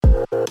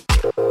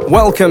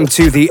Welcome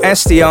to the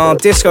SDR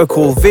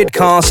DiscoCall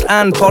vidcast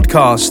and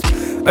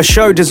podcast, a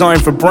show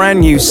designed for brand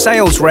new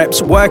sales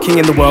reps working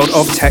in the world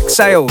of tech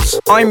sales.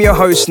 I'm your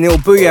host, Neil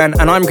Buyan,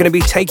 and I'm going to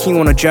be taking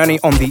you on a journey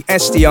on the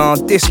SDR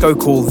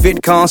DiscoCall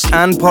vidcast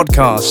and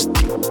podcast.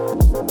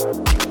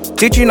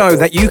 Did you know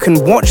that you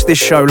can watch this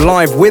show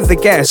live with the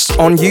guests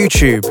on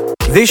YouTube?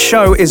 This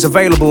show is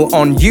available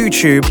on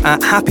YouTube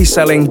at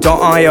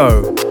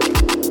happyselling.io.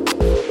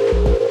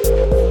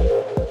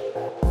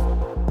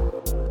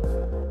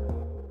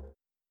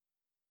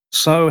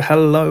 So,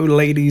 hello,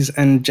 ladies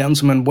and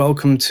gentlemen.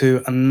 Welcome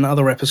to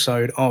another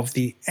episode of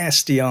the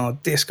SDR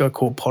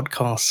DiscoCall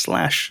podcast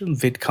 /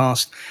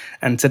 vidcast.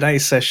 And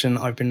today's session,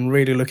 I've been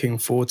really looking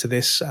forward to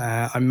this.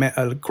 I met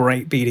a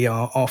great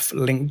BDR off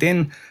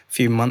LinkedIn a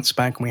few months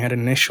back, and we had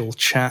an initial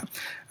chat.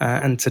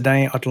 And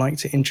today, I'd like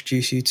to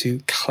introduce you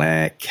to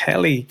Claire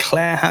Kelly.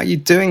 Claire, how are you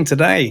doing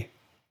today?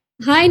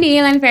 Hi,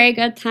 Neil. I'm very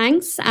good,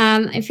 thanks.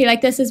 I feel like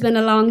this has been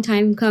a long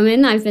time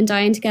coming. I've been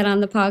dying to get on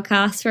the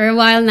podcast for a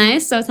while now,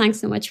 so thanks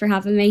so much for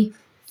having me.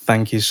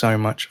 Thank you so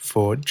much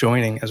for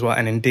joining as well.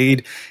 And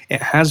indeed,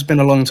 it has been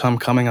a long time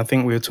coming. I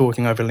think we were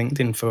talking over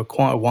LinkedIn for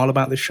quite a while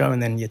about this show,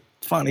 and then you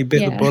finally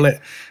bit the bullet,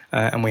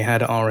 and we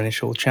had our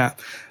initial chat.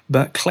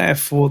 But Claire,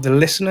 for the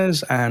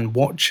listeners and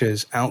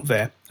watchers out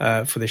there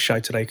for this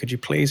show today, could you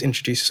please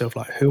introduce yourself?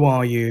 Like, who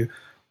are you?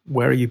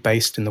 Where are you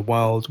based in the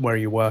world? Where are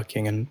you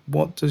working? And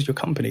what does your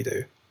company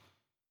do?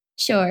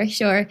 Sure.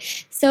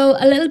 So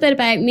a little bit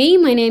about me.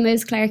 My name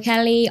is Claire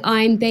Kelly.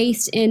 I'm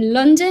based in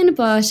London,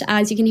 but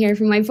as you can hear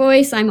from my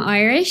voice, I'm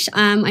Irish.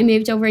 I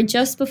moved over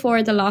just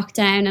before the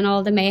lockdown and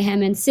all the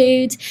mayhem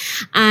ensued.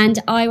 And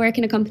I work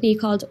in a company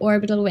called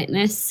Orbital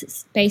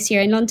Witness, based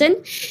here in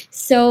London.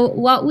 So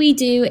what we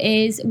do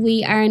is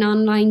we are an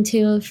online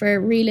tool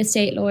for real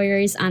estate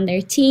lawyers and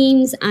their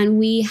teams. And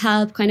we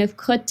help kind of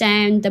cut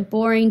down the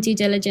boring due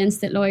diligence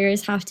that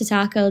lawyers have to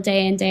tackle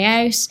day in, day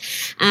out.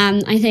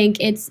 I think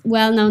it's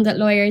well known that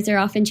lawyers are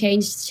often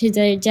chained to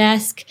their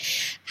desk,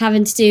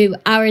 having to do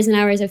hours and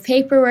hours of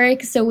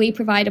paperwork. So we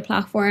provide a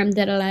platform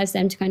that allows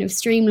them to kind of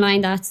streamline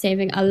that,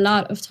 saving a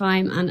lot of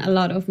time and a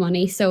lot of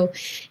money. So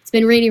it's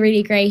been really,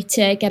 really great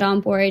to get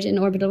on board in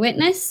Orbital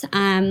Witness.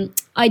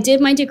 I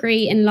did my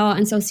degree in law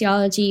and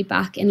sociology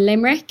back in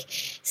Limerick.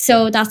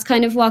 So that's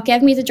kind of what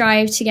gave me the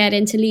drive to get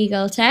into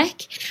legal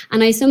tech.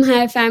 And I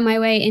somehow found my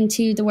way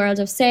into the world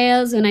of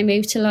sales. When I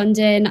moved to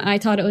London, I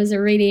thought it was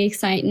a really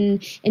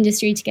exciting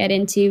industry to get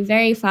into,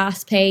 very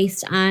fast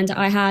paced. And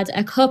I had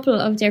a couple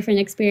of different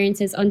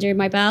experiences under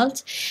my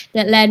belt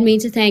that led me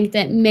to think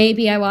that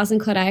maybe I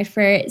wasn't cut out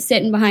for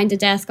sitting behind a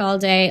desk all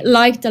day,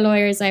 like the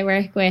lawyers I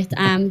work with,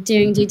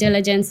 doing due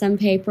diligence and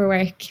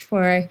paperwork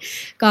for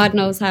God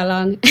knows how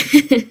long.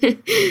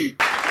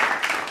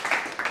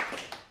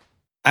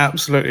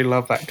 Absolutely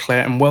love that,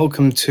 Claire, and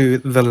welcome to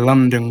the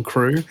London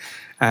crew.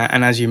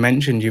 And as you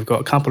mentioned, you've got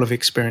a couple of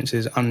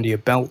experiences under your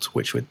belt,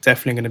 which we're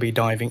definitely going to be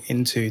diving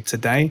into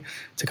today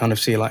to kind of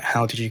see, like,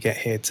 how did you get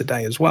here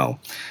today as well?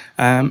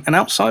 And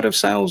outside of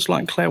sales,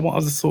 like, Claire, what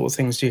other sort of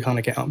things do you kind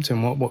of get up to,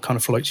 and what kind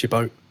of floats your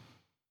boat?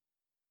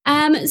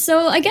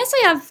 So I guess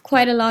I have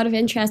quite a lot of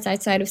interest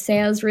outside of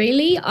sales,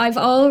 really. I've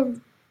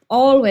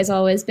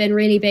always been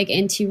really big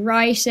into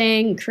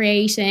writing,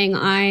 creating.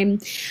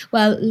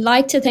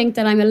 Like to think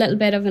that I'm a little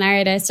bit of an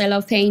artist. I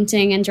love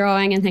painting and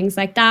drawing and things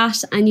like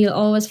that. And you'll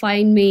always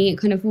find me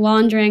kind of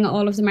wandering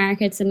all of the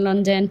markets in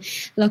London,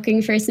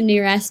 looking for some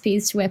new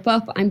recipes to whip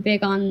up. I'm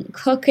big on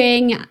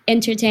cooking,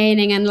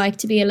 entertaining, and like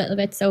to be a little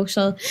bit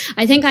social.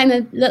 I think I'm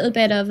a little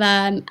bit of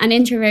an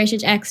introverted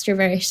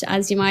extrovert,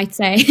 as you might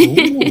say.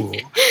 Ooh.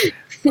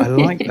 I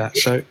like that.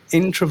 So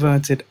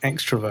introverted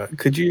extrovert.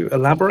 Could you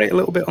elaborate a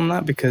little bit on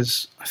that?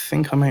 Because I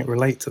think I might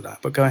relate to that,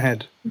 but go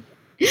ahead.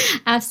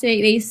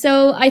 Absolutely.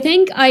 So I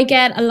think I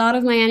get a lot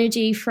of my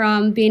energy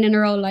from being in a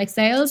role like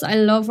sales. I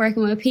love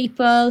working with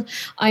people.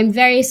 I'm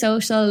very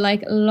social,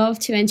 love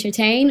to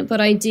entertain, but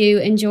I do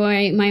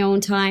enjoy my own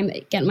time,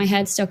 getting my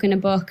head stuck in a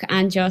book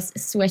and just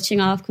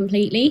switching off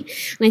completely.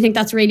 And I think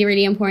that's really,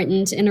 really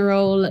important in a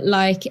role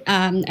like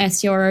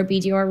SDR or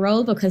BDR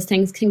role, because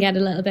things can get a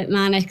little bit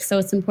manic. So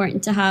it's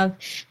important to have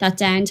that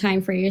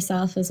downtime for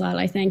yourself as well,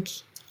 I think.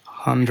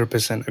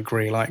 100%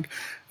 agree.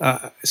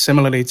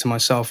 Similarly to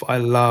myself,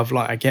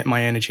 I get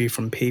my energy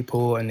from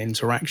people and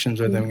interactions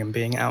with them and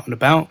being out and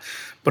about.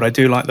 But I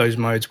do like those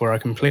modes where I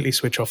completely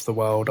switch off the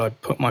world. I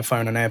put my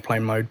phone on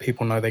airplane mode.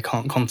 People know they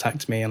can't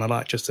contact me, and I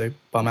like just to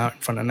bum out in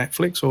front of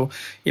Netflix or,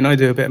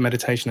 do a bit of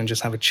meditation and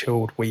just have a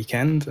chilled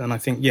weekend. And I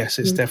think, yes,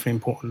 it's definitely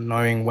important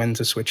knowing when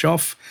to switch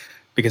off,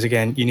 because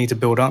again, you need to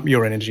build up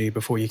your energy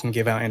before you can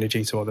give out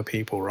energy to other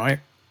people, right?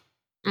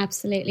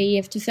 Absolutely. You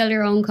have to fill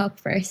your own cup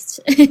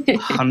first.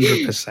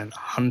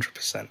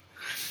 100%.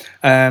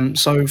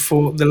 So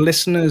for the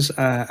listeners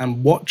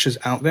and watchers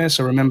out there,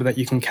 so remember that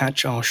you can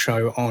catch our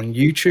show on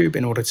YouTube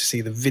in order to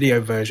see the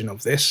video version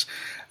of this.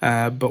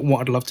 But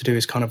what I'd love to do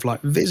is kind of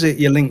like visit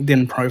your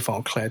LinkedIn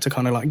profile, Claire, to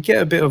kind of like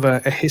get a bit of a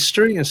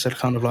history as to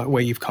kind of like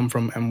where you've come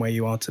from and where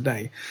you are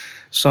today.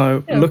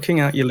 So looking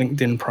at your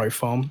LinkedIn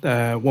profile,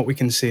 what we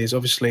can see is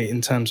obviously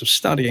in terms of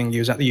studying, you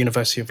was at the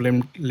University of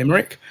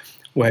Limerick,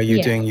 where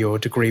you're doing your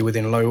degree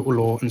within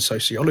law and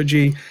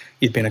sociology.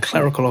 You'd been a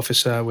clerical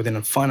officer within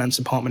a finance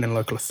department in a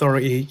local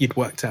authority. You'd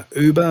worked at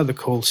Uber, the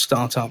cool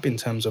startup in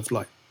terms of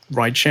like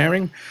ride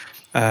sharing.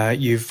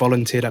 You've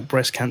volunteered at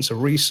breast cancer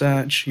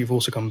research. You've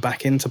also gone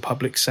back into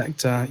public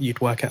sector.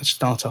 You'd work at a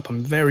startup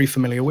I'm very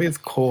familiar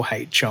with, Core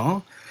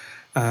HR.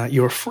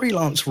 You're a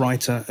freelance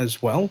writer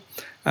as well.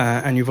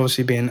 And you've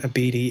obviously been a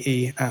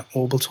BDE at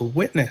Orbital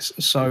Witness.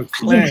 So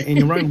Claire, in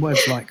your own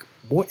words, like,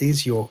 what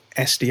is your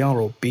SDR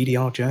or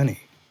BDR journey?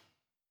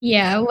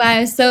 Yeah,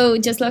 wow. So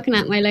just looking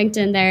at my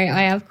LinkedIn there,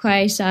 I have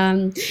quite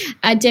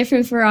a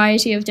different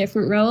variety of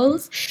different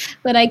roles.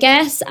 But I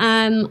guess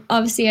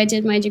obviously I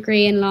did my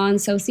degree in law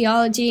and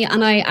sociology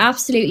and I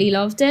absolutely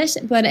loved it.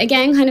 But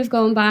again, kind of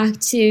going back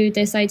to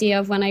this idea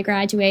of when I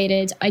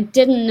graduated, I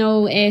didn't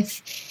know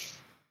if,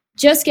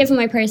 just given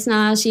my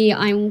personality,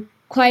 I'm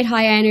quite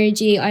high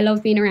energy. I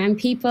love being around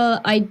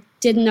people. I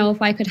didn't know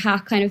if I could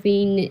hack kind of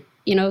being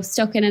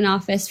stuck in an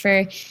office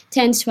for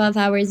 10 to 12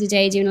 hours a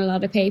day doing a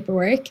lot of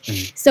paperwork.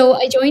 So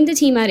I joined the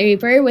team at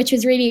Uber, which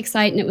was really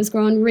exciting. It was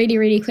growing really,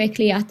 really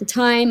quickly at the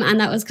time. And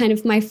that was kind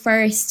of my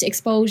first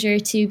exposure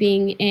to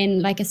being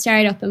in like a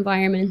startup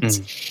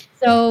environment.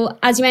 So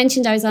as you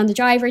mentioned, I was on the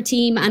driver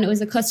team and it was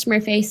a customer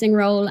facing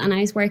role and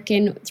I was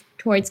working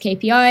towards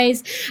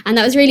KPIs. And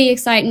that was really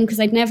exciting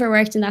because I'd never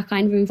worked in that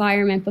kind of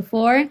environment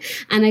before.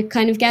 And it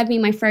kind of gave me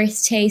my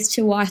first taste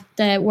to what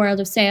the world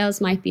of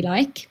sales might be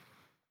like.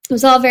 It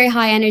was all very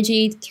high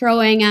energy,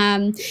 throwing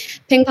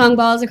ping pong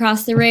balls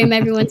across the room,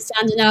 everyone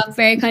standing up,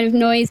 very kind of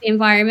noisy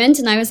environment.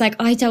 And I was like,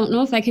 I don't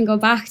know if I can go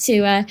back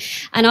to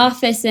an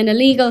office in a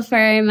legal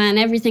firm and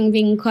everything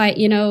being quite,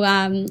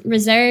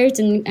 reserved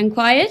and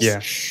quiet.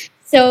 Yeah.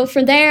 So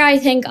from there, I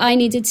think I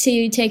needed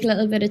to take a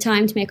little bit of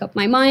time to make up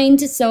my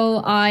mind. So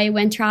I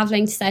went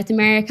traveling to South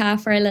America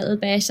for a little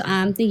bit.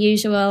 The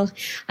usual,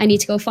 I need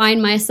to go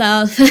find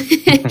myself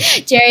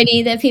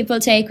journey that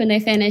people take when they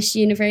finish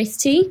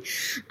university.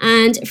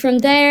 And from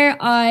there,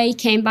 I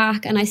came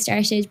back and I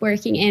started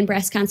working in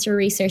breast cancer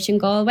research in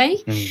Galway.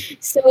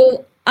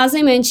 So as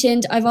I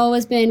mentioned, I've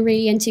always been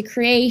really into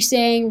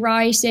creating,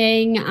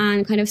 writing,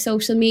 and kind of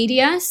social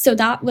media. So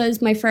that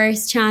was my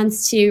first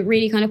chance to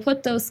really kind of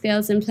put those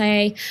skills in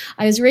play.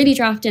 I was really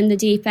dropped in the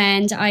deep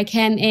end. I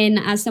came in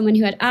as someone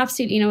who had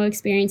absolutely no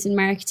experience in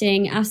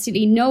marketing,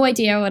 absolutely no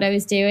idea what I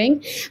was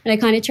doing. But I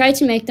kind of tried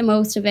to make the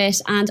most of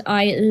it, and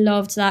I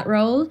loved that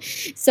role.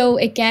 So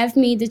it gave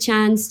me the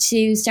chance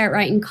to start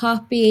writing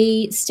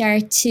copy,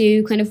 start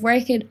to kind of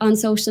work it on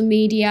social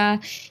media,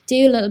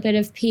 do a little bit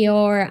of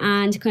PR,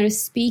 and kind of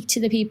speak to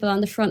the people on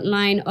the front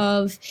line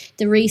of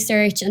the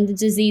research and the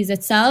disease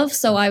itself.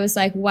 So I was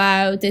like,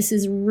 wow, this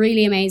is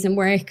really amazing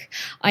work.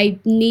 I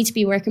need to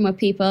be working with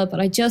people, but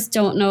I just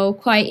don't know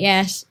quite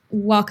yet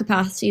what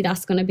capacity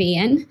that's going to be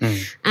in.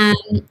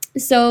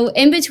 So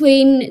in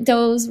between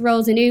those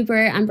roles in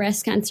Uber and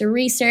breast cancer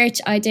research,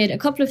 I did a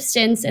couple of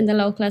stints in the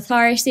local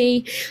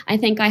authority. I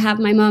think I had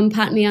my mum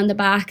pat me on the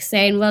back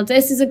saying, well,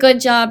 this is a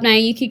good job now,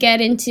 you could get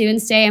into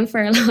and stay in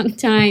for a long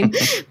time.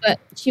 But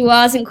she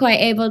wasn't quite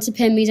able to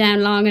pin me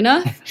down long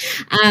enough.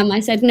 I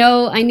said,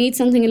 no, I need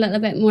something a little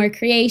bit more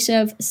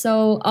creative.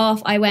 So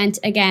off I went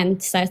again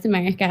to South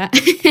America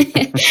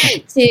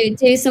to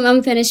do some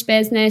unfinished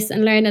business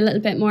and learn a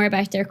little bit more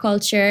about their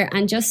culture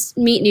and just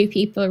meet new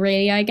people,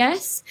 really, I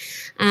guess.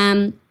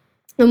 And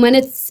when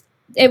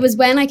it was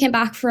when I came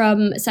back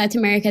from South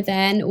America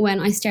then when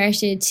I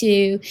started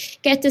to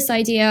get this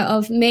idea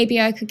of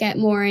maybe I could get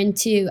more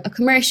into a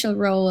commercial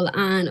role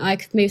and I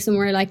could move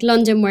somewhere like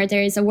London where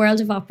there's a world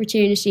of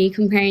opportunity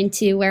comparing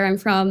to where I'm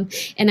from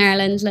in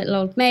Ireland, little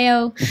old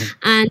Mayo.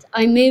 And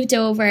I moved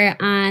over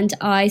and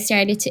I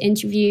started to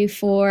interview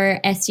for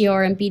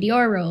SDR and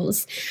BDR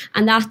roles.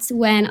 And that's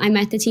when I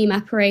met the team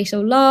at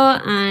Pareto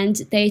Law and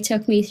they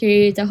took me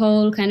through the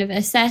whole kind of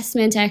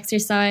assessment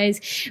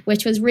exercise,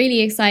 which was really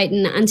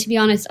exciting. And to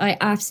be honest, I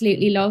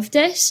absolutely loved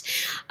it.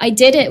 I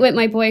did it with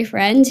my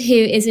boyfriend, who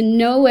is in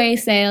no way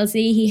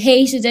salesy. He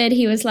hated it.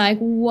 He was like,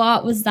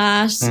 what was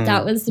that?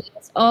 That was the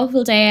most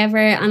awful day ever.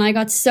 And I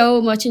got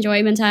so much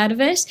enjoyment out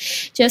of it.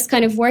 Just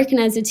kind of working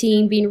as a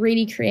team, being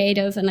really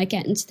creative and like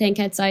getting to think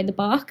outside the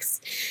box.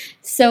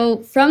 So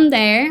from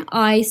there,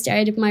 I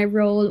started my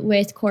role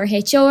with Core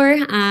HR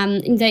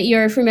that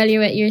you're familiar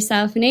with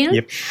yourself, Neil.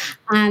 Yep.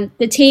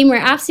 The team were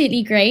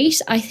absolutely great.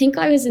 I think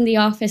I was in the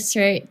office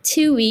for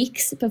 2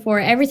 weeks before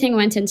everything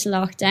went into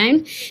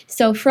lockdown.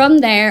 So from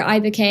there, I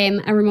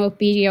became a remote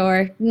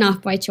BDR,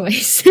 not by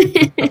choice.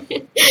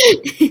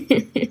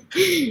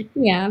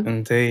 Yeah.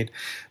 Indeed.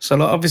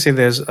 So obviously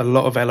there's a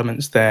lot of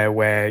elements there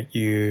where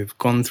you've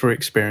gone through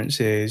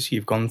experiences,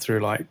 you've gone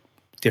through like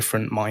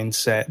different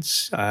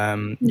mindsets.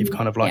 You've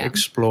kind of like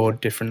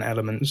explored different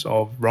elements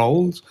of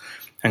roles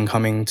and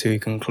coming to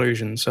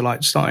conclusions. So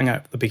like starting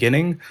at the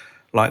beginning,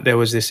 like there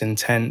was this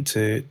intent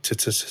to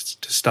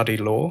study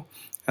law,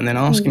 and then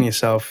asking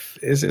yourself,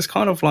 is this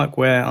kind of like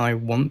where I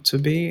want to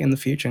be in the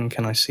future, and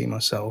can I see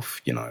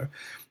myself,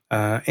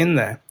 in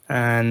there?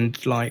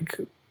 And like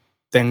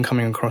then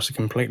coming across a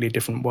completely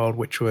different world,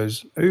 which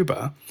was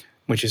Uber,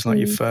 which is like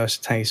your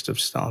first taste of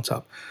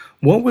startup.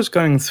 What was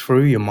going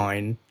through your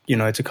mind,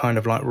 to kind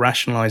of like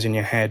rationalize in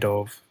your head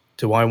of,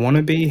 do I want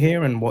to be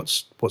here, and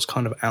what's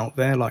kind of out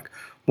there? Like,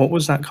 what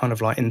was that kind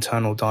of like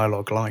internal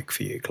dialogue like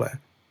for you, Claire?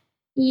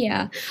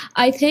 Yeah,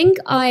 I think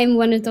I'm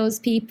one of those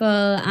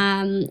people,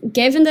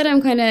 given that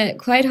I'm kind of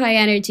quite high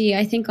energy,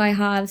 I think I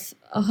have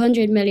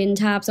 100 million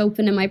tabs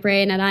open in my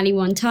brain at any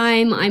one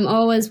time. I'm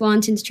always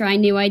wanting to try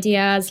new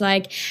ideas,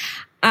 like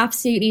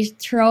absolutely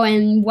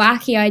throwing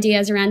wacky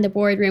ideas around the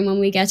boardroom when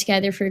we get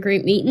together for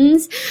group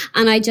meetings.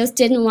 And I just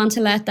didn't want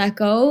to let that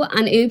go.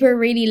 And Uber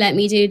really let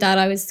me do that.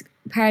 I was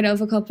part of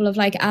a couple of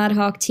like ad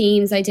hoc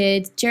teams. I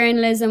did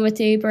journalism with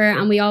Uber,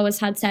 and we always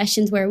had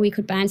sessions where we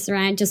could bounce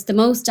around just the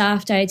most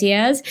daft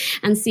ideas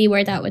and see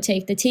where that would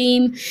take the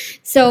team.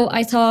 So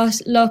I thought,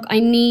 look,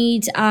 I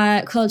need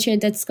a culture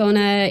that's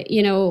gonna,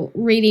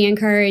 really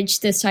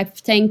encourage this type of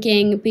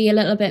thinking, be a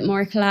little bit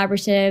more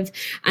collaborative,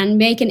 and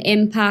make an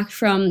impact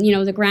from,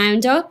 the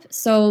ground up.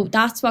 So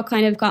that's what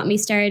kind of got me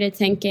started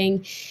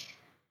thinking,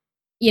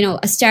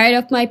 a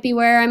startup might be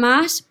where I'm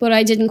at, but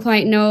I didn't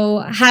quite know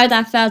how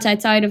that felt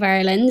outside of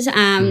Ireland.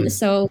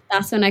 So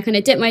that's when I kind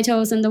of dipped my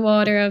toes in the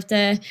water of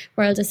the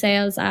world of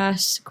sales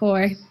at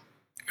Core.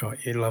 God,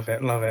 you love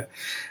it.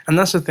 And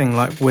that's the thing,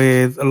 like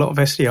with a lot of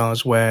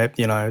SDRs where,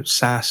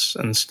 SaaS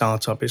and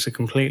startup is a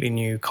completely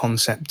new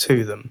concept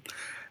to them.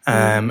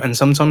 And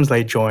sometimes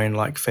they join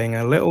like feeling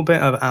a little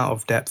bit of out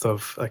of depth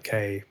of,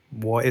 okay,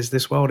 what is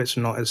this world? It's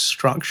not as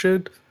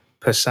structured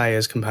per se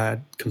as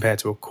compared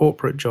to a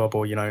corporate job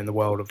or, in the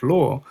world of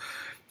law.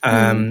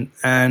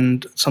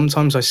 And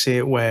sometimes I see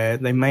it where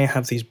they may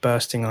have these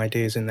bursting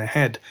ideas in their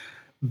head,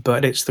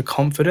 but it's the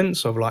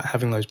confidence of like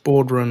having those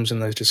boardrooms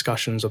and those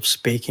discussions of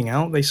speaking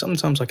out.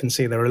 I can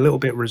see they're a little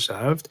bit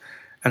reserved,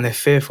 and they're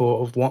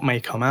fearful of what may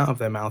come out of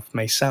their mouth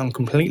may sound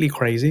completely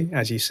crazy,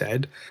 as you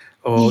said,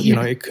 or,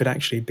 it could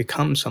actually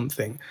become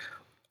something.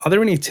 Are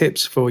there any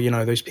tips for,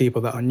 those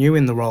people that are new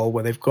in the role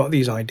where they've got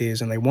these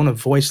ideas and they want to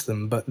voice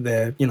them, but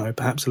they're,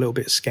 perhaps a little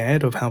bit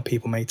scared of how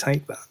people may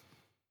take that?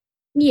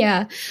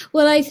 Yeah.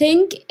 Well, I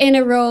think in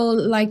a role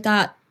like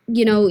that,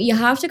 you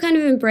have to kind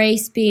of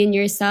embrace being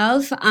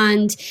yourself,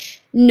 and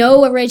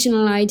no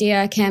original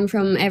idea came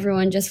from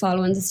everyone just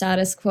following the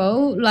status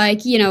quo.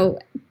 Like,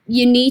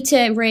 you need to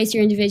embrace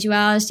your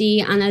individuality,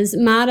 and as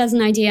mad as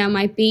an idea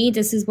might be,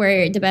 this is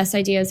where the best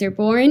ideas are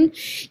born.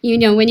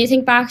 When you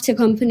think back to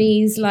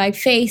companies like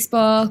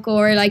Facebook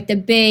or like the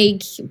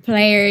big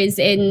players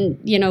in,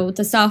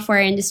 the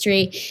software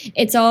industry,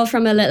 it's all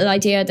from a little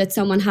idea that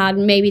someone had,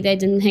 and maybe they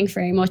didn't think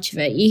very much of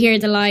it. You hear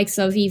the likes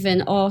of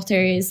even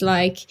authors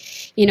like,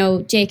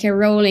 J.K.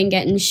 Rowling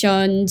getting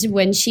shunned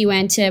when she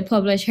went to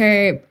publish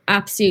her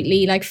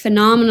absolutely like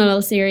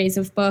phenomenal series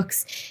of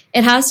books.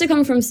 It has to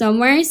come from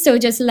somewhere. So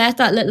just let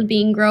that little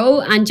bean grow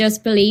and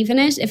just believe in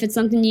it. If it's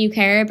something you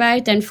care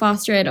about, then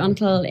foster it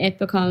until it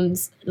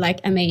becomes like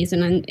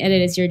amazing and it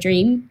is your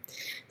dream.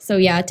 So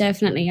yeah,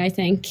 definitely. I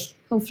think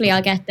hopefully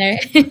I'll get there.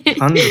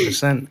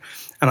 100%.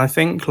 And I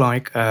think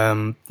like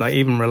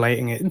even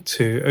relating it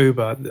to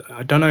Uber,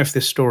 I don't know if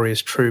this story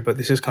is true, but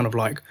this is kind of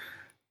like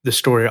the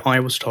story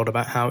I was told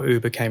about how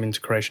Uber came into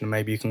creation, and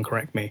maybe you can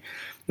correct me.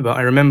 But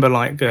I remember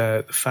like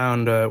the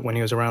founder, when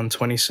he was around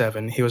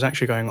 27, he was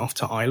actually going off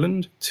to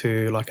Ireland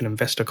to like an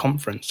investor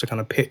conference to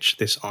kind of pitch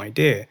this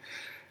idea.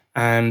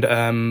 And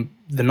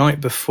the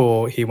night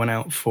before he went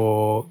out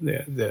for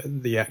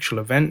the actual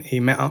event, he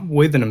met up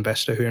with an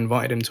investor who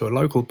invited him to a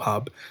local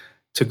pub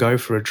to go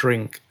for a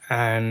drink.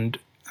 And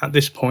at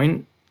this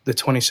point, the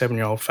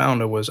 27-year-old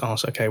founder was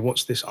asked, okay,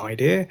 what's this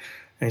idea?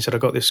 And he said, I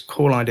got this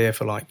cool idea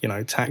for like,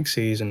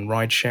 taxis and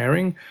ride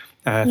sharing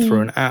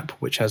through an app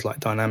which has like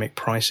dynamic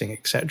pricing,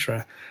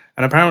 etc.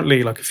 And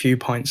apparently like a few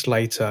pints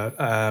later,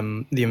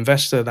 the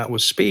investor that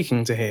was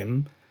speaking to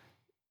him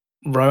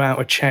wrote out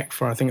a check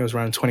for, I think it was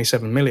around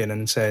 27 million,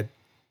 and said,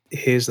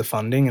 here's the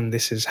funding and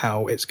this is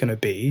how it's going to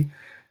be.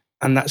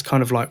 And that's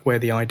kind of like where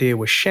the idea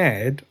was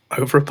shared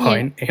over a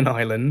pint in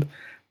Ireland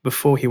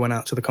before he went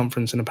out to the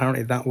conference. And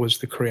apparently that was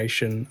the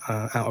creation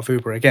out of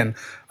Uber. Again,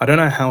 I don't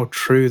know how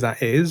true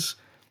that is.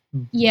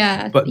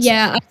 Yeah,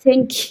 I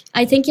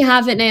think you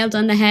have it nailed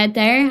on the head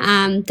there.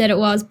 That it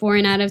was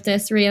born out of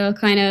this real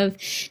kind of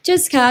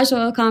just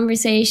casual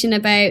conversation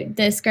about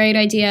this great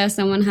idea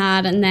someone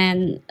had, and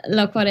then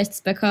look what it's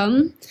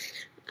become.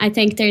 I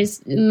think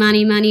there's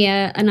many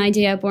an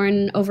idea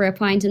born over a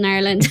pint in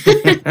Ireland.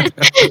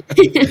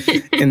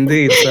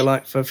 Indeed. So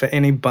like for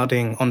any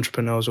budding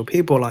entrepreneurs or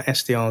people like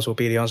SDRs or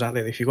BDRs out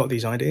there, if you've got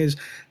these ideas,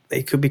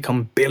 they could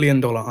become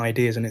billion-dollar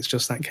ideas. And it's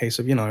just that case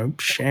of,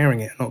 sharing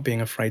it, not being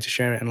afraid to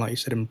share it. And like you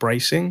said,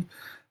 embracing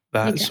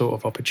that sort Exactly.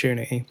 of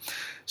opportunity.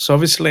 So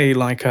obviously,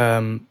 like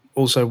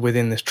also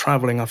within this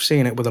traveling, I've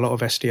seen it with a lot of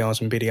SDRs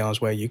and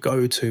BDRs where you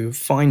go to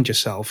find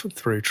yourself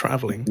through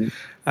traveling.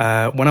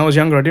 When I was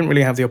younger, I didn't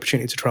really have the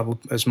opportunity to travel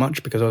as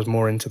much because I was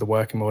more into the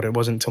working world. It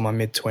wasn't until my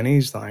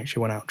mid-20s that I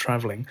actually went out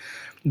traveling.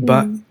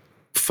 But Mm.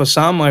 for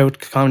some, I would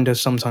kind of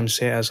sometimes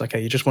see it as, okay,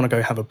 you just want to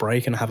go have a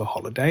break and have a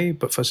holiday.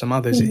 But for some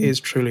others, it Mhm. is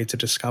truly to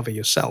discover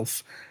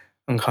yourself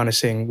and kind of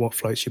seeing what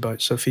floats your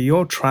boat. So for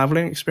your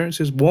traveling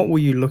experiences, what were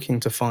you looking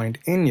to find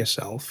in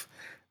yourself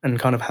and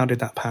kind of how did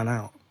that pan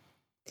out?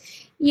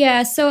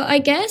 Yeah, so I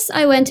guess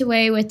I went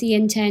away with the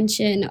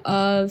intention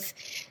of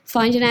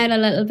finding out a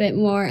little bit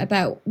more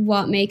about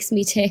what makes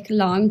me tick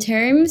long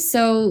term.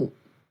 So,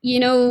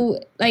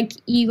 like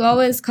you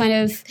always kind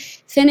of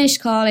finish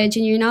college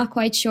and you're not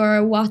quite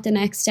sure what the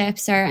next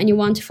steps are and you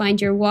want to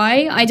find your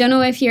why. I don't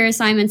know if you're a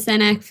Simon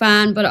Sinek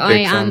fan, but I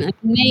Big am fan.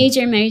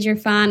 a major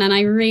fan and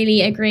I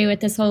really agree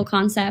with this whole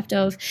concept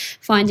of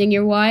finding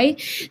your why.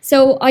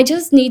 So I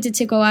just needed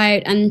to go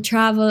out and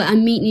travel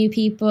and meet new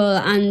people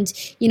and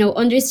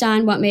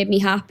understand what made me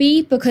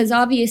happy, because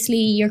obviously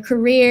your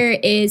career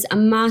is a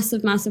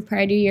massive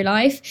part of your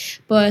life,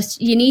 but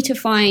you need to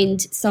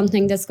find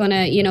something that's going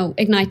to,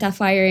 ignite that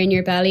fire in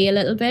your belly a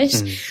little bit.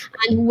 Mm.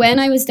 And when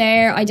I was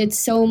there, I did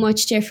so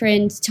much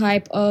different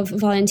type of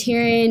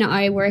volunteering.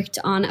 I worked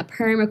on a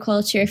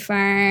permaculture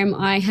farm.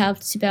 I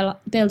helped to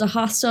build a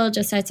hostel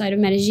just outside of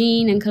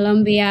Medellin in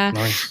Colombia,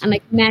 Nice. and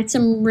like met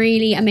some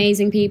really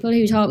amazing people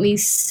who taught me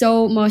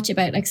so much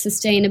about like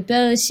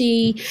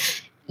sustainability.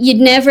 You'd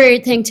never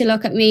think to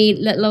look at me,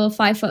 little old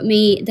 5 foot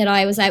me, that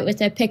I was out with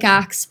a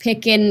pickaxe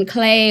picking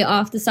clay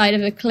off the side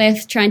of a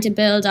cliff trying to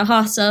build a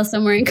hostel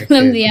somewhere in Wicked.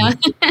 Colombia.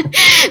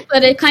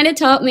 But it kind of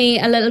taught me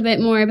a little bit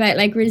more about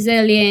like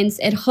resilience.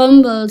 It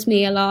humbled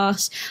me a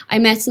lot. I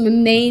met some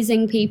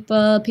amazing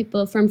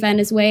people from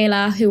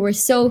Venezuela who were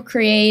so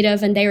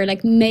creative and they were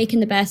like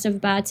making the best of a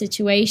bad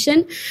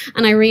situation.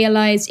 And I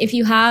realized if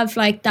you have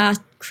like that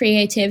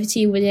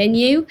creativity within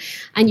you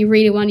and you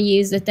really want to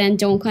use it, then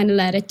don't kind of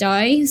let it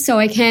die. So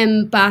I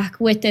came back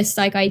with this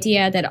like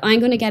idea that I'm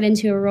going to get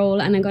into a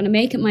role and I'm going to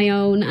make it my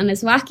own, and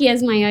as wacky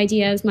as my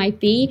ideas might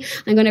be,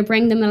 I'm going to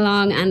bring them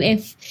along, and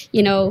if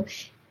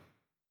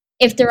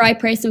the right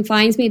person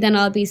finds me, then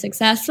I'll be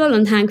successful.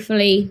 And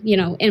thankfully,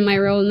 in my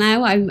role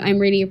now, I'm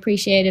really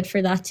appreciated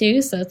for that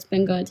too. So it's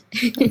been good.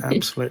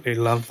 Absolutely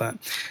love that.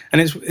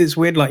 And it's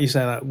weird, like you say,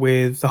 that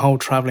with the whole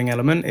traveling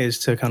element is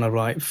to kind of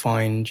like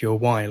find your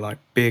why. Like,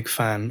 big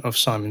fan of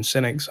Simon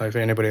Sinek. So for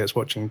anybody that's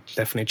watching,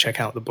 definitely check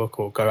out the book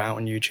or go out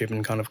on YouTube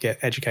and kind of get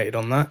educated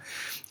on that,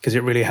 because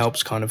it really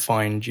helps kind of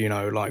find,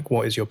 like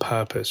what is your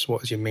purpose,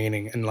 what is your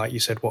meaning, and like you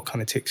said, what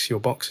kind of ticks your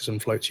boxes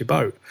and floats your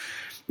boat.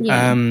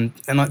 Yeah. And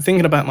like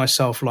thinking about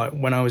myself, like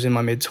when I was in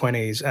my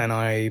mid-20s and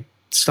I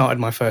started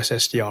my first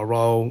SDR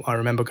role, I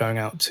remember going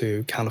out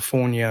to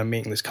California,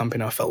 meeting this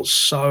company. I felt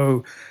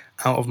so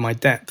out of my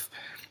depth.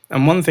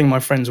 And one thing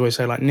my friends always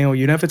say, like, Neil,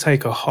 you never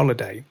take a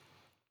holiday,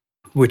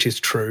 which is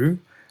true.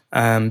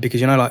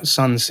 Because, like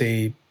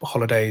Sunsea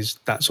holidays,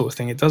 that sort of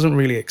thing, it doesn't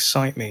really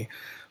excite me.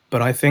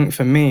 But I think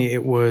for me,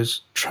 it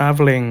was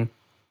traveling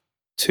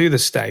to the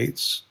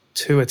States,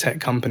 to a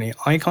tech company.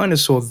 I kind of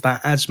saw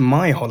that as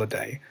my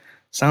holiday.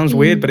 Sounds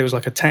weird, but it was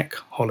like a tech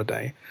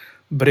holiday.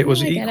 But it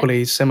was I get it.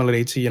 equally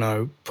similarly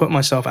to, put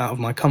myself out of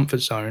my comfort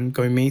zone,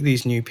 go meet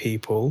these new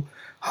people,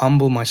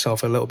 humble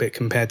myself a little bit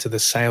compared to the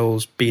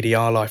sales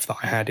BDR life that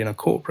I had in a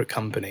corporate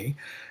company,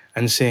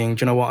 and seeing,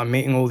 do you know what, I'm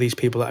meeting all these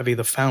people that have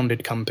either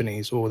founded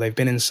companies or they've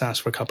been in SaaS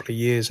for a couple of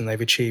years and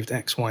they've achieved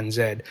X, Y, and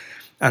Z.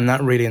 And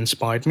that really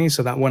inspired me.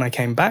 So that when I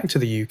came back to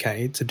the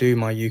UK to do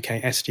my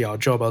UK SDR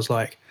job, I was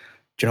like,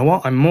 do you know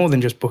what? I'm more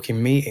than just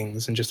booking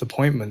meetings and just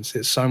appointments.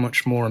 It's so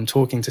much more. I'm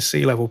talking to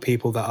C-level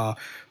people that are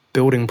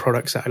building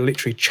products that are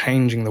literally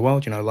changing the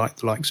world, like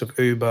the likes of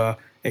Uber,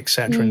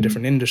 etc., in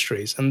different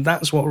industries. And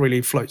that's what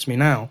really floats me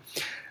now.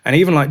 And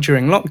even like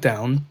during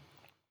lockdown,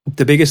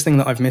 the biggest thing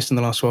that I've missed in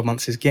the last 12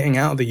 months is getting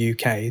out of the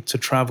UK to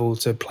travel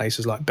to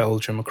places like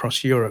Belgium,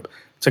 across Europe,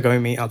 to go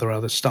meet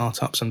other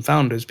startups and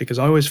founders, because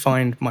I always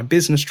find my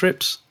business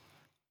trips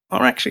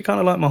are actually kind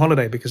of like my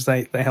holiday, because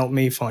they help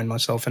me find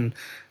myself. And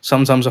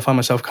sometimes I find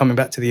myself coming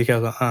back to the UK, I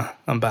was like,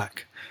 I'm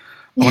back.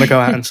 I want to go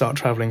out and start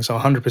traveling. So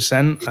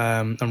 100%,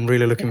 I'm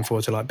really looking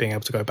forward to like being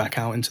able to go back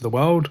out into the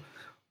world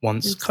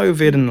once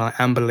COVID and like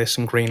amber lists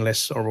and green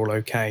lists are all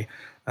okay,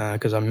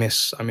 because I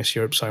miss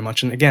Europe so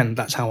much. And again,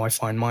 that's how I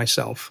find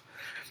myself.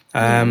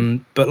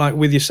 But like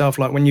with yourself,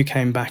 like when you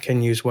came back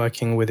and you was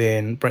working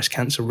within breast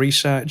cancer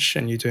research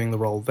and you're doing the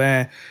role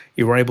there,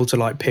 you were able to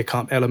like pick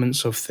up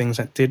elements of things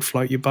that did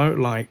float your boat,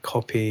 like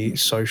copy,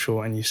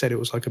 social, and you said it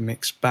was like a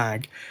mixed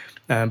bag.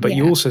 But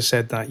you Yeah. also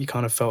said that you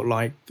kind of felt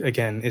like,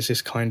 again, is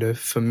this kind of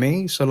for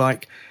me? So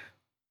like,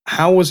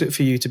 how was it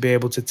for you to be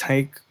able to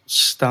take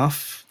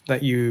stuff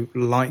that you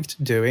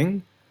liked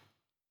doing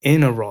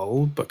in a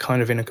role, but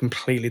kind of in a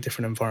completely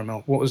different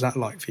environment? What was that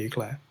like for you,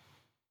 Claire?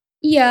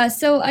 Yeah,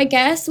 so I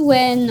guess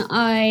when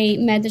I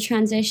made the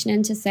transition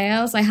into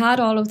sales, I had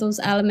all of those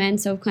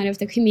elements of kind of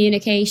the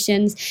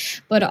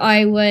communications, but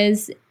I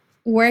was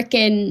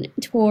working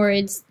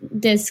towards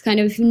this kind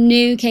of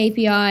new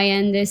KPI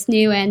and this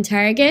new end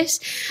target.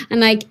 And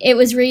like, it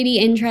was really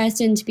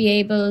interesting to be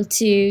able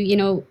to, you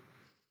know,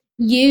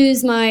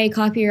 use my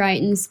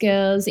copywriting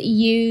skills,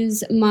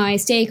 use my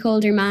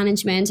stakeholder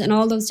management, and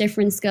all those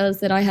different skills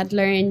that I had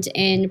learned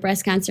in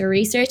breast cancer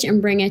research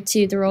and bring it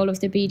to the role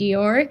of the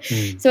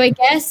BDR. So I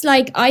guess,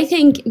 like, I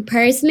think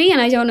personally, and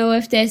I don't know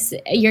if this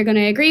you're going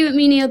to agree with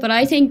me, Neil, but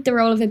I think the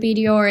role of a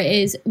BDR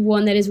is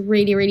one that is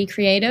really, really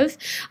creative.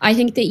 I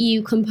think that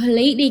you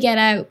completely get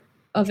out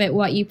of it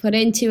what you put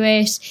into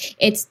it.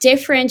 It's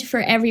different for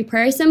every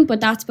person,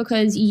 but that's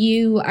because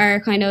you are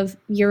kind of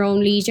your own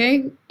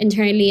leader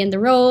internally in the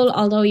role,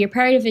 although you're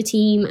part of a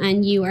team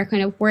and you are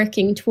kind of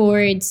working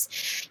towards,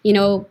 you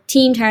know,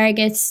 team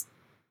targets,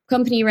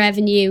 company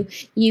revenue.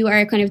 You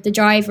are kind of the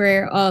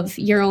driver of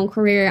your own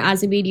career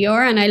as a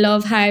BDR. And I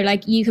love how,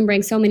 like, you can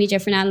bring so many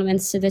different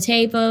elements to the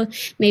table.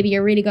 Maybe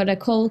you're really good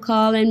at cold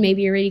calling,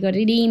 maybe you're really good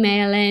at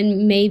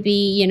emailing, maybe,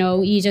 you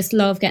know, you just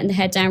love getting the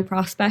head down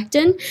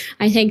prospecting.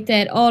 I think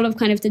that all of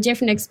kind of the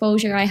different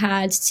exposure I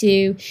had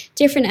to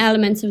different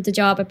elements of the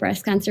job at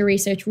breast cancer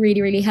research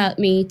really, really helped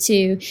me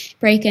to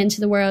break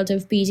into the world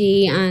of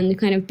BD and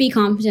kind of be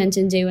confident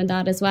in doing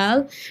that as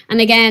well.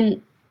 And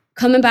again,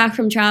 coming back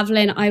from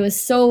traveling, I was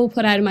so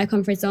put out of my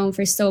comfort zone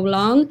for so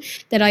long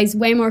that I was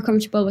way more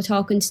comfortable with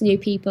talking to new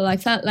people. I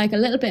felt like a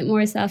little bit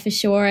more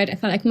self-assured. I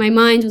felt like my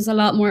mind was a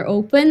lot more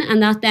open,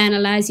 and that then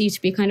allows you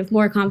to be kind of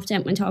more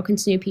confident when talking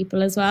to new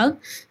people as well.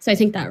 So I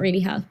think that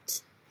really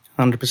helped.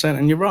 100%.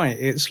 And you're right.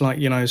 It's like,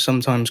 you know,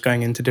 sometimes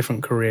going into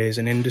different careers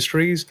and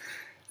industries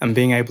and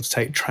being able to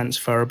take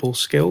transferable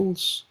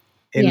skills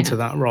into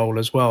that role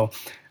as well.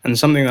 And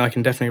something that I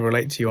can definitely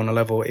relate to you on a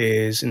level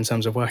is in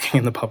terms of working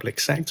in the public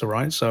sector,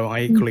 right? So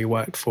I equally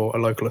worked for a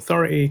local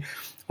authority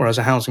or as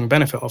a housing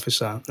benefit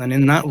officer. And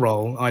in that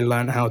role, I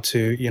learned how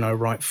to, you know,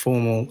 write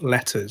formal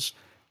letters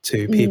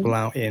to people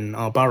out in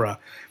our borough.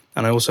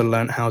 And I also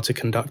learned how to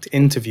conduct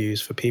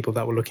interviews for people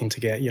that were looking to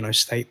get, you know,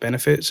 state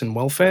benefits and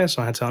welfare.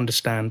 So I had to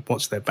understand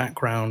what's their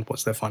background,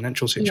 what's their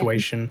financial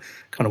situation,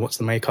 kind of what's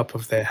the makeup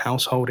of their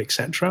household,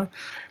 etc.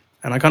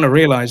 And I kind of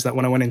realized that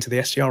when I went into the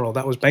SDR role,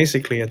 that was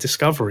basically a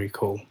discovery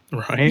call,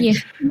 right?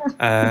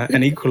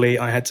 And equally,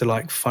 I had to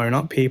like phone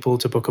up people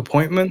to book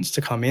appointments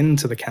to come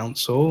into the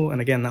council.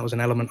 And again, that was an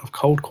element of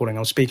cold calling.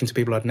 I was speaking to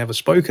people I'd never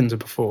spoken to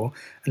before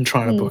and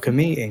trying to book a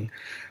meeting.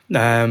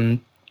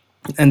 And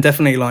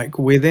definitely like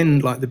within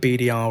like the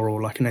BDR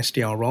or like an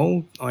SDR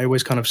role, I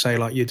always kind of say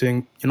like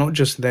you're not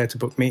just there to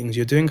book meetings,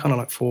 you're doing kind of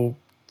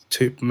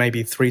like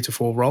maybe 3 to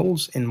 4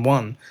 roles in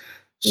one.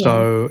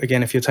 So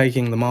again, if you're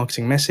taking the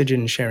marketing message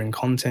and sharing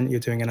content, you're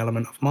doing an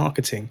element of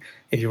marketing.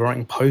 If you're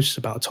writing posts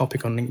about a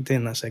topic on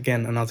LinkedIn, that's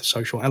again another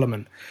social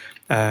element.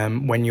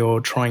 When you're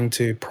trying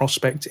to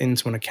prospect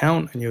into an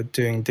account and you're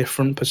doing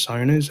different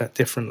personas at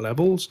different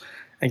levels,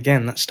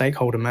 again, that's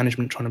stakeholder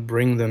management, trying to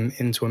bring them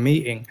into a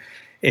meeting.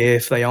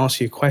 If they ask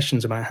you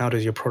questions about how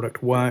does your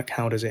product work,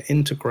 how does it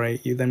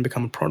integrate, you then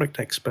become a product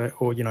expert,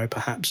 or, you know,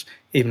 perhaps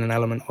even an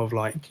element of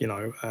like, you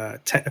know,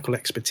 technical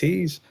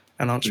expertise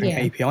and answering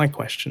API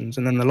questions.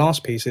 And then the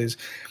last piece is,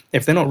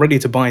 if they're not ready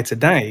to buy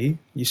today,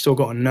 you still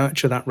got to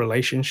nurture that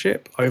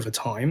relationship over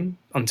time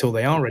until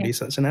they are ready.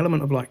 So it's an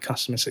element of like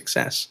customer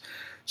success.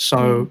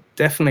 So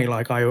definitely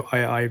like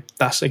I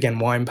that's again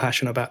why I'm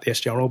passionate about the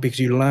SDR role, because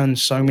you learn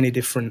so many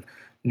different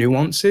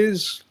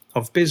nuances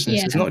of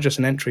business. It's not just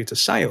an entry to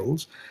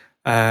sales,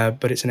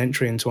 but it's an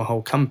entry into a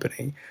whole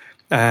company.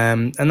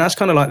 And that's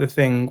kind of like the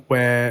thing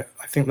where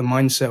I think the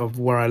mindset of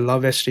where I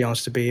love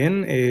SDRs to be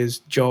in is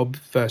job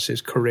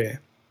versus career.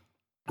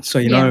 So,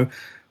 you know,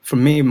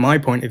 from me, my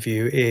point of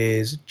view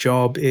is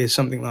job is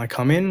something that I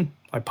come in,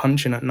 I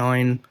punch in at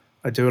 9,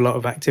 I do a lot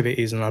of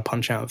activities and I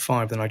punch out at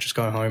 5, then I just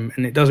go home,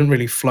 and it doesn't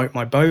really float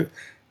my boat.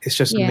 It's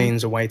just a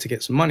means, a way to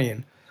get some money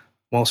in.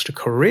 Whilst a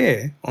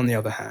career, on the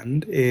other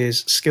hand,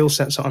 is skill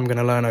sets that I'm going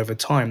to learn over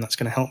time that's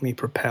going to help me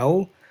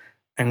propel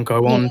and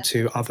go on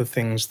to other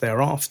things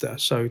thereafter.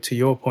 So to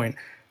your point,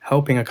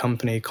 helping a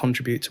company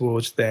contribute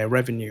towards their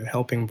revenue,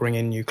 helping bring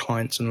in new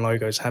clients and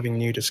logos, having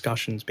new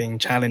discussions, being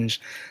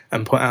challenged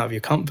and put out of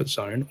your comfort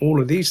zone, all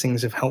of these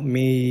things have helped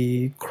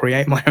me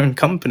create my own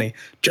company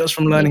just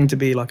from learning to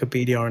be like a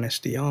BDR and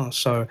SDR.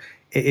 So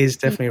it is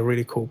definitely a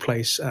really cool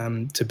place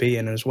to be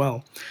in as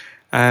well.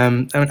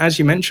 And as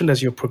you mentioned,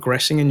 as you're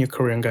progressing in your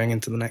career and going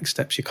into the next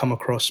steps, you come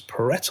across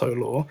Pareto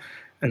law,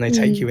 and they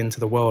take you into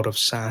the world of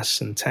SaaS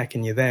and tech,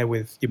 and you're there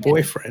with your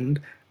boyfriend,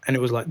 and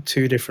it was like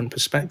 2 different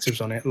perspectives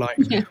on it. Like,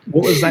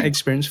 what was that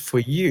experience for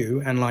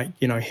you? And like,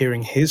 you know,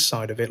 hearing his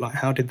side of it, like,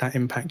 how did that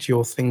impact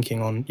your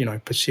thinking on, you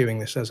know, pursuing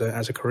this as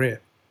a career?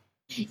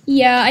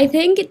 Yeah, I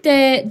think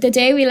the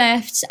day we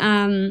left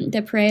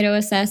the Pareto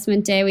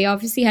assessment day, we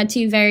obviously had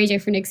two very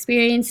different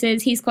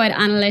experiences. He's quite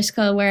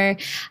analytical,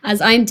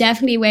 whereas I'm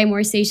definitely way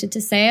more suited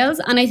to sales.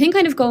 And I think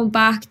kind of going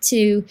back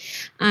to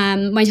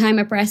my time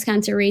at breast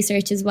cancer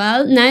research as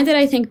well, now that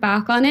I think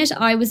back on it,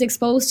 I was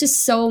exposed to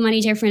so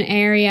many different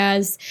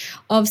areas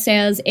of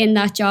sales in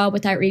that job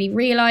without really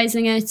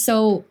realizing it.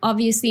 So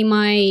obviously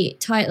my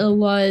title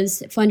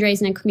was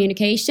fundraising and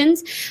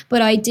communications,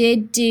 but I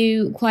did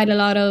do quite a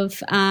lot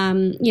of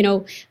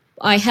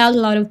I held a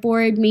lot of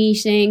board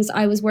meetings.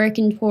 I was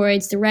working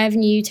towards the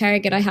revenue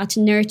target. I had to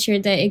nurture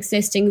the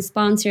existing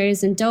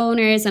sponsors and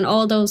donors and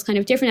all those kind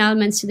of different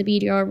elements to the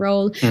BDR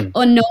role.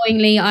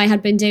 Unknowingly, I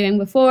had been doing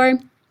before.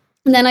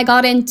 And then I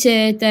got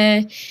into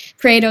the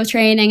Pareto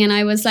training and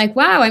I was like,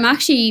 wow, I'm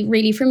actually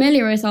really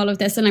familiar with all of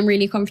this and I'm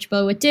really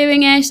comfortable with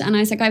doing it. And I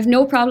was like, I have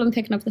no problem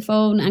picking up the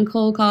phone and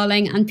cold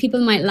calling, and people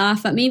might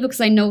laugh at me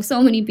because I know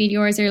so many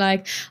BDRs are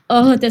like,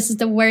 oh, this is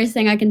the worst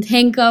thing I can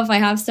think of. I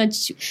have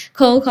such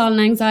cold calling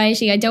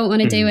anxiety. I don't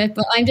want to do it,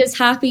 but I'm just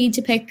happy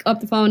to pick up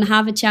the phone,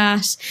 have a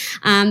chat,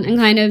 and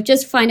kind of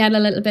just find out a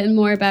little bit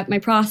more about my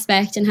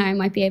prospect and how I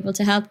might be able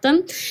to help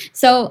them.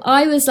 So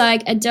I was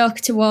like a duck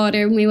to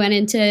water when we went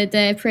into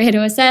the Pareto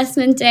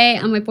assessment day,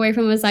 and my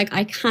boyfriend was like,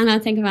 I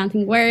cannot think of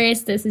anything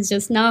worse, this is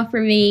just not for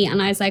me.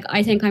 And I was like,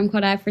 I think I'm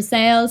cut out for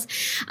sales,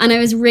 and I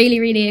was really,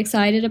 really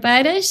excited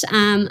about it.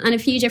 And a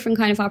few different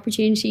kind of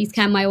opportunities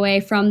came my way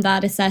from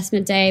that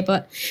assessment day,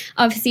 but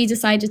obviously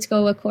decided to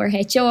go with Core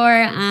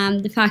HR.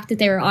 The fact that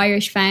they were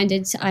Irish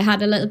founded, I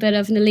had a little bit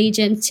of an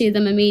allegiance to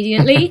them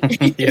immediately.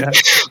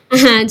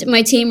 And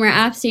my team were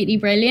absolutely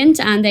brilliant,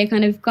 and they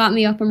kind of got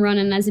me up and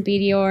running as a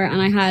BDR, and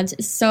I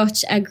had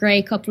such a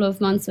great couple of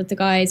months with the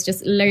guys,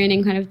 just learning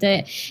kind of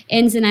the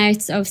ins and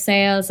outs of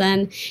sales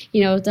and,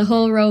 you know, the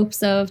whole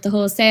ropes of the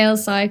whole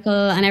sales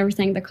cycle and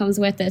everything that comes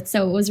with it.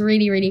 So it was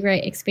really, really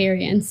great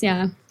experience.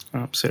 Yeah.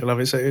 Absolutely love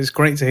it. So it's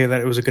great to hear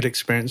that it was a good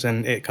experience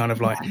and it kind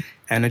of like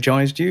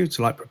energized you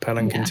to like propel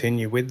and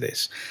continue with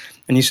this.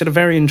 And you said a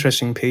very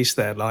interesting piece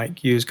there,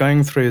 like you was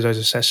going through those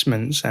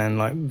assessments and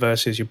like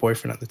versus your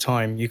boyfriend at the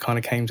time, you kind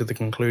of came to the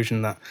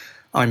conclusion that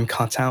I'm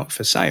cut out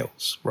for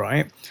sales,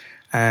 right?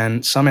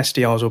 And some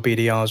SDRs or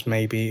BDRs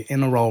may be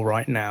in a role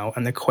right now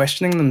and they're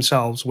questioning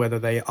themselves whether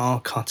they are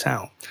cut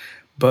out.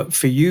 But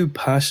for you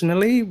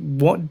personally,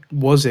 what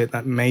was it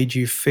that made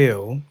you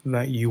feel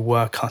that you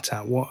were cut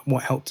out?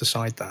 What helped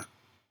decide that?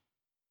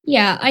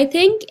 Yeah, I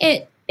think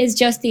it is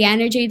just the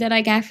energy that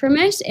I get from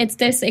it. It's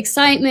this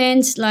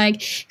excitement,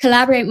 like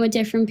collaborating with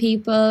different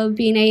people,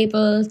 being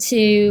able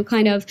to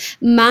kind of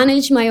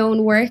manage my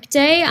own work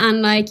day.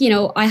 And like, you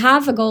know, I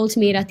have a goal to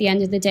meet at the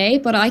end of the day,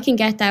 but I can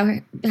get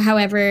that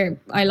however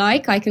I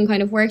like. I can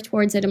kind of work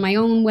towards it in my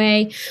own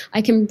way.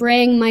 I can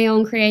bring my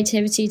own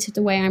creativity to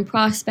the way I'm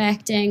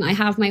prospecting. I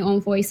have my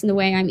own voice in the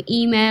way I'm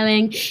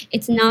emailing.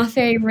 It's not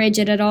very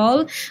rigid at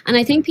all. And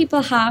I think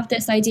people have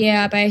this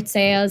idea about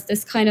sales,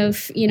 this kind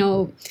of, you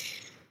know,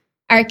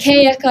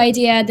 archaic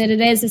idea that it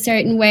is a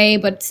certain way,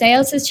 but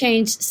sales has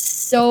changed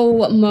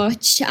so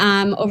much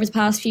over the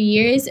past few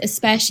years,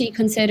 especially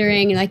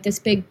considering like this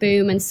big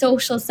boom in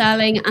social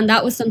selling. And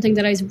that was something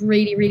that I was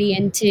really, really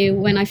into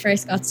when I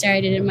first got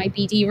started in my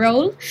BD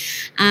role.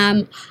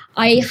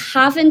 I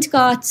haven't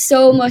got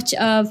so much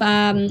of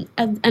an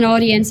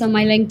audience on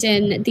my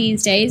LinkedIn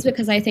these days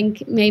because I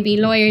think maybe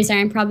lawyers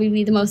aren't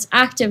probably the most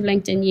active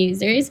LinkedIn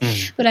users.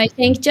 But I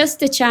think just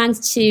the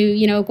chance to,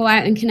 you know, go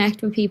out and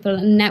connect with people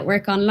and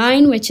network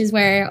online, which is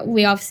where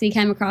we obviously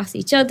came across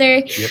each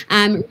other,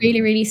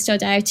 really, really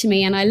stood out to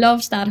me. And I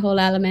loved that whole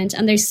element.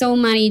 And there's so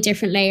many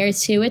different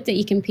layers to it that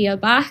you can peel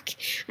back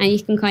and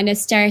you can kind of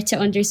start to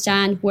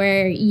understand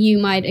where you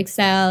might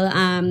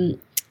excel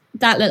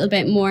that little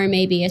bit more.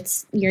 Maybe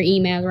it's your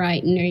email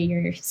writing or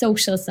your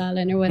social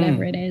selling or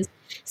whatever it is.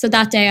 So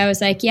that day I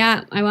was like,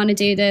 yeah, I want to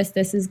do this.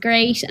 This is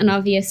great. And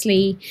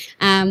obviously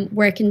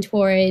working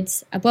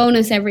towards a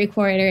bonus every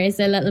quarter is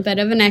a little bit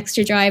of an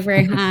extra driver.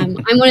 I'm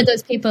one of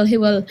those people who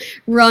will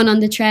run on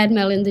the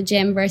treadmill in the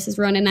gym versus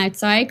running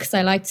outside because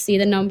I like to see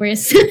the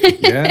numbers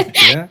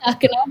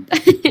stacking up.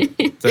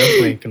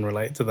 Definitely can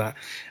relate to that.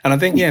 And I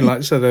think,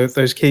 like, so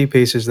those key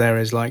pieces there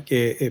is like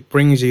it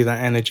brings you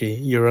that energy.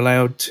 You're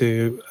allowed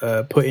to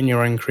put in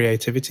your own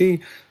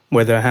creativity,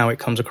 whether how it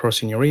comes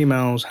across in your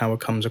emails, how it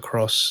comes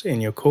across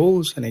in your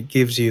calls, and it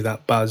gives you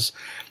that buzz.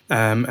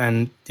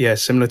 And yeah,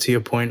 similar to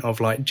your point of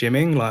like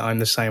gymming, like I'm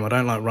the same. I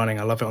don't like running.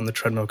 I love it on the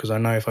treadmill because I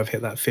know if I've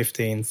hit that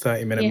 15,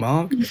 30 minute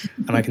mark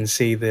and I can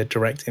see the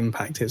direct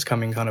impact it's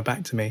coming kind of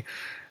back to me.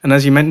 And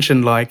as you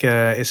mentioned, like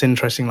it's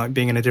interesting, like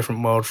being in a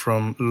different world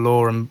from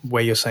law and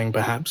where you're saying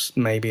perhaps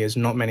maybe as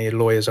not many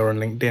lawyers are on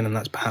LinkedIn and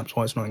that's perhaps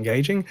why it's not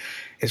engaging.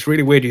 It's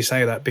really weird you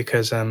say that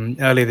because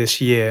earlier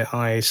this year,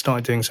 I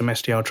started doing some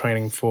SDR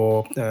training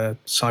for a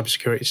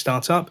cybersecurity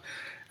startup.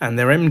 and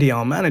their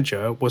MDR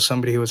manager was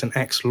somebody who was an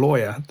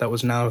ex-lawyer that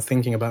was now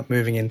thinking about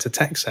moving into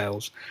tech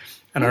sales.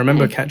 And I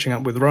remember catching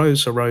up with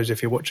Rose. So Rose,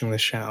 if you're watching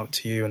this, shout out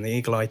to you and the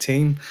Eagle Eye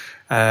team.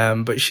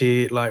 But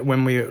she, like,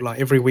 when we, like,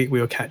 every week we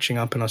were catching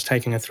up, and I was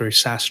taking her through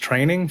SaaS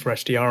training for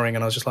SDRing, and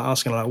I was just like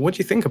asking her, like, what do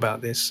you think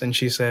about this? And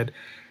she said,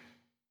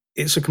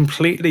 it's a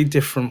completely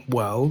different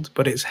world,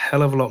 but it's a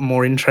hell of a lot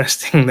more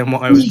interesting than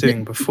what I was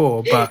doing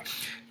before. But,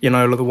 you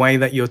know, the way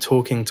that you're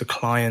talking to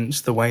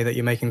clients, the way that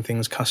you're making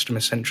things customer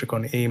centric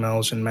on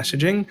emails and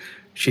messaging,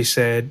 she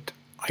said,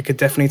 I could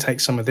definitely take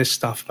some of this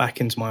stuff back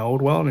into my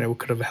old world, and it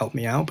could have helped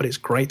me out, but it's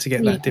great to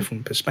get that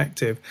different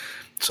perspective.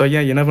 So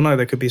yeah, you never know,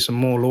 there could be some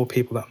more law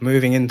people that are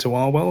moving into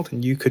our world,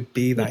 and you could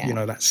be that, you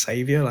know, that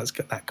savior. Let's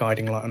get that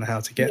guiding light on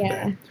how to get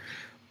there.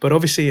 But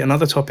obviously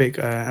another topic,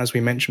 as we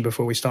mentioned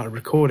before we started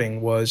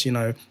recording, was, you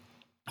know,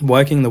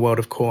 working in the world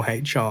of core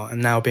HR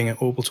and now being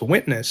able to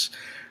witness,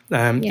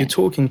 you're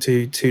talking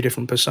to two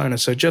different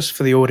personas. So just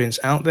for the audience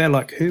out there,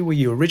 like, who were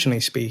you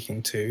originally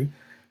speaking to?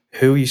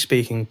 Who are you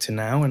speaking to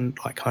now? And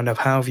like, kind of,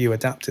 how have you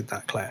adapted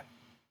that, Claire?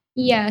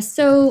 Yeah,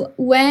 so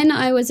when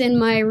I was in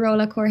my role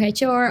at Core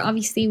HR,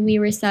 obviously we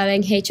were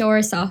selling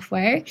HR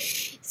software.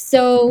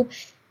 So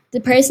the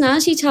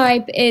personality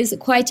type is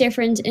quite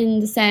different in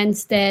the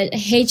sense that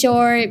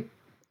HR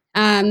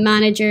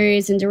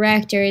managers and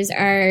directors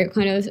are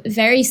kind of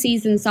very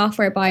seasoned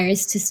software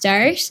buyers to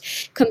start,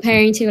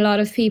 comparing to a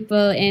lot of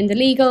people in the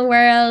legal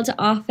world.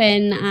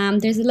 Often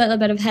there's a little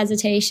bit of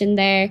hesitation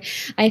there.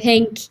 I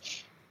think,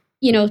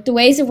 you know, the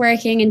ways of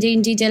working and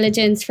doing due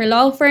diligence for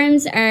law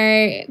firms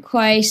are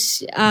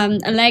quite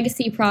a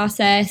legacy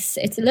process.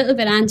 It's a little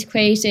bit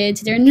antiquated.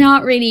 They're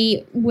not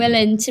really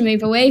willing to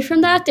move away from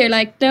that. They're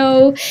like,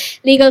 no,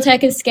 legal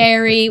tech is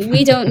scary.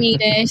 We don't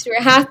need it.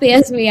 We're happy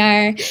as we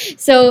are.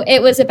 So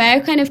it was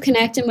about kind of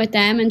connecting with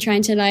them and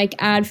trying to like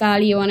add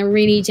value on a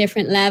really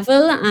different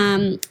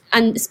level.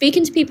 And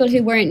speaking to people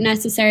who weren't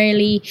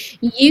necessarily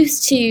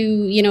used to,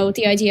 you know,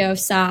 the idea of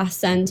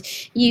SaaS and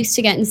used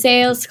to getting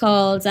sales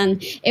calls.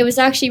 And it was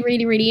actually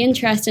really, really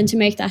interesting to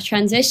make that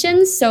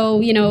transition.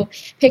 So, you know,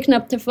 picking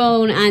up the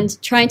phone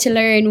and trying to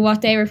learn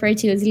what they refer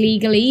to as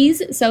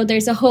legalese. So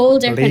there's a whole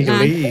different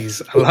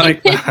legalese. I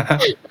like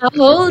that. A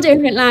whole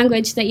different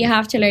language that you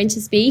have to learn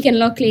to speak. And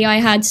luckily I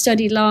had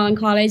studied law in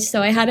college,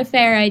 so I had a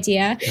fair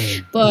idea.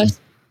 But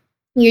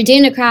you're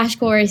doing a crash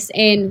course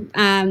in,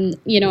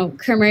 you know,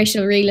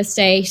 commercial real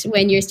estate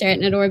when you're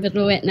starting at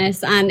Orbital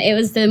Witness. And it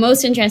was the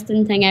most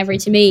interesting thing ever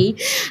to me.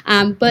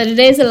 But it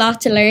is a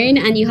lot to learn,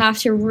 and you have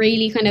to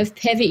really kind of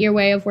pivot your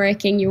way of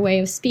working, your way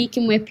of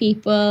speaking with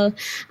people.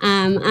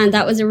 And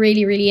that was a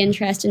really, really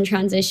interesting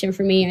transition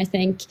for me, I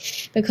think,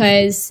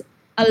 because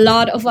a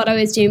lot of what I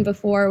was doing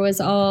before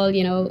was all,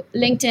 you know,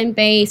 LinkedIn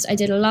based. I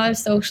did a lot of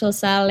social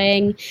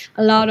selling.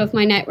 A lot of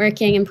my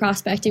networking and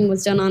prospecting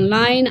was done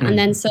online. And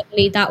then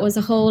suddenly that was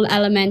a whole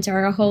element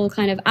or a whole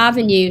kind of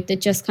avenue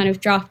that just kind of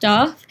dropped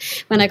off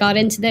when I got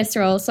into this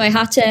role. So I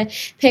had to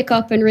pick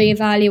up and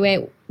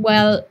reevaluate,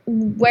 well,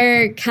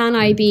 where can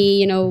I be,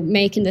 you know,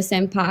 making this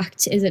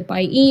impact? Is it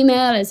by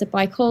email? Is it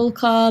by cold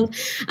call?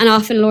 And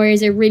often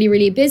lawyers are really,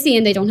 really busy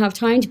and they don't have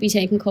time to be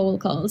taking cold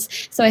calls.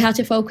 So I had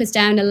to focus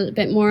down a little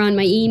bit more on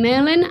my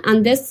emailing.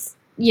 And this,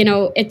 you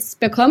know, it's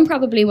become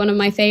probably one of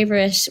my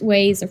favorite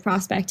ways of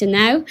prospecting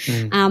now.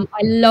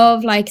 I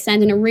love like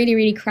sending a really,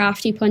 really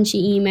crafty,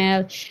 punchy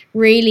email,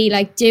 really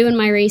like doing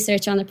my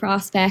research on the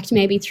prospect,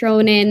 maybe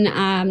throwing in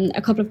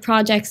a couple of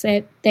projects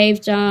that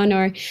they've done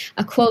or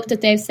a quote that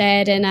they've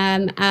said in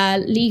a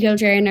legal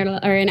journal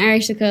or an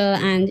article,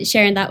 and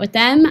sharing that with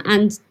them.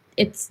 And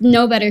it's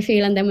no better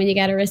feeling than when you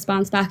get a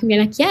response back and being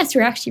like, yes,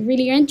 we're actually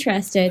really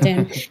interested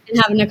in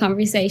having a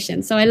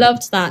conversation. So I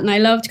loved that. And I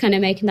loved kind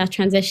of making that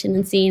transition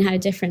and seeing how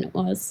different it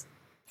was.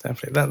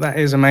 Definitely. That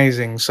is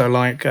amazing. So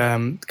like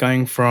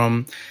going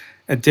from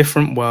a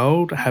different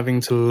world,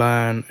 having to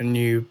learn a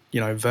new,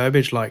 you know,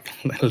 verbiage like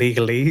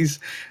legalese,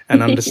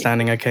 and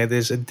understanding, okay,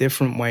 there's a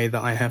different way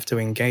that I have to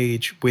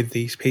engage with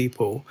these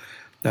people.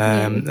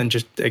 And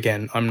just,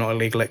 again, I'm not a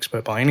legal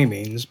expert by any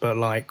means, but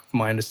like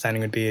my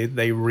understanding would be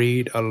they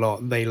read a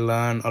lot, they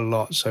learn a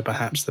lot. So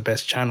perhaps the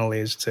best channel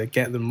is to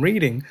get them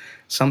reading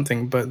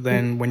something. But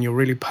then when you're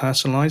really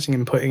personalizing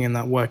and putting in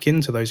that work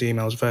into those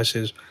emails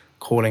versus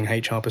calling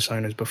HR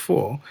personas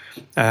before,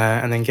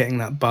 and then getting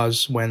that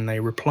buzz when they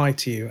reply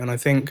to you. And I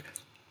think,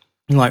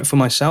 like for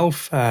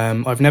myself,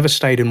 I've never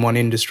stayed in one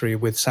industry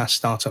with SaaS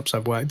startups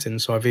I've worked in.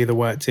 So I've either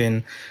worked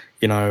in,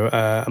 you know,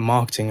 a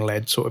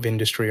marketing-led sort of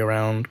industry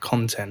around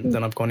content.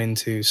 Then I've gone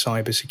into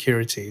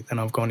cybersecurity. Then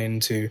I've gone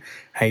into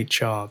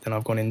HR. Then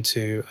I've gone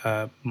into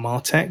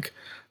MarTech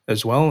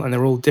as well. And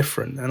they're all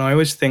different. And I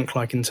always think,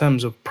 like, in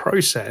terms of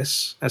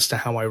process as to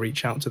how I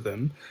reach out to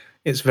them,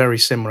 it's very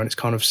similar and it's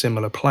kind of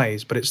similar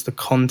plays. But it's the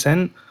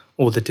content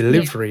or the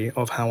delivery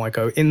of how I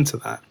go into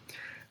that.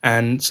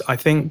 And I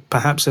think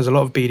perhaps there's a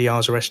lot of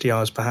BDRs or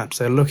SDRs, perhaps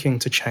they're looking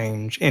to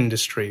change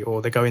industry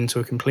or they go into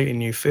a completely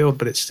new field,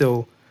 but it's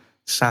still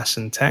SaaS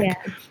and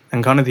tech.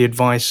 And kind of the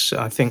advice,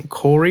 I think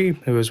Corey,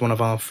 who was one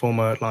of our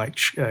former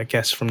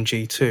guests from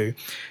G2,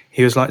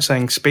 he was like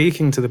saying,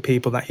 speaking to the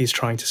people that he's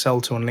trying to sell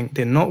to on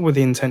LinkedIn, not with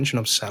the intention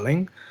of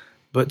selling,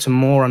 but to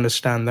more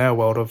understand their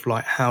world of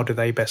like, how do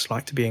they best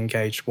like to be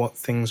engaged? What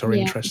things are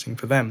interesting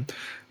for them?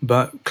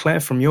 But Claire,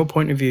 from your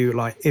point of view,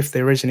 like if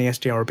there is any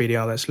SDR or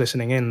BDR that's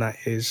listening in that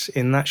is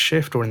in that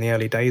shift or in the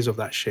early days of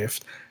that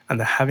shift, and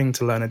they're having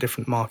to learn a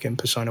different marketing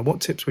persona, what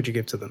tips would you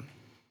give to them?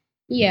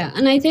 Yeah,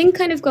 and I think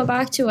kind of go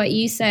back to what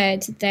you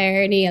said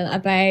there, Neil,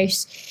 about,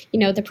 you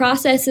know, the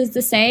process is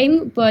the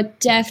same, but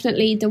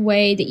definitely the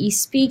way that you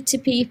speak to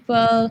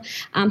people,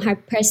 how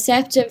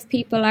perceptive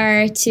people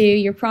are to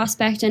your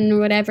prospecting or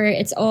whatever,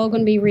 it's all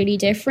going to be really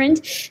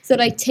different. So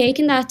like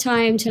taking that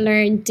time to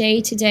learn day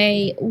to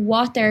day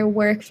what their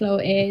workflow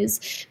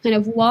is, kind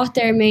of what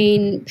their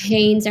main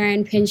pains are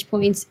and pinch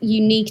points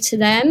unique to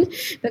them,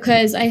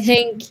 because I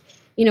think,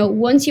 you know,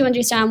 once you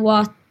understand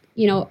what,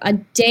 you know, a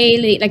day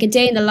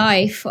in the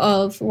life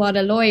of what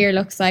a lawyer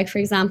looks like, for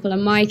example,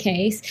 in my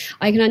case,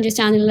 I can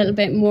understand a little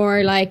bit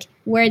more like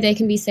where they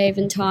can be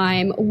saving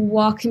time,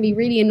 what can be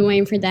really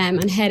annoying for them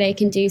and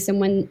headache inducing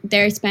when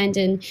they're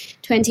spending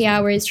 20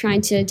 hours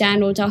trying to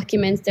download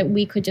documents that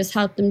we could just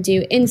help them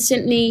do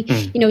instantly.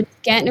 You know,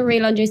 getting a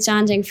real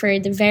understanding for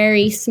the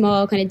very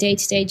small kind of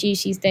day-to-day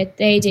duties that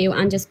they do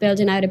and just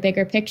building out a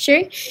bigger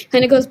picture.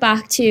 Kind of goes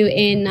back to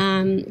in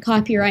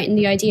copywriting,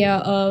 the idea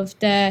of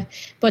the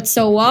but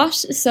so what?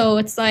 So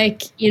it's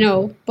like, you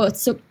know, but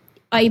so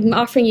I'm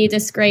offering you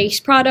this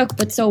great product,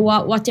 but so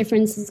what? What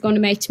difference is it going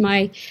to make to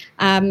my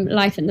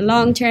life in the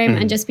long term?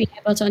 And just being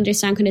able to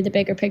understand kind of the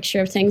bigger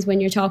picture of things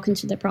when you're talking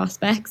to the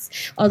prospects.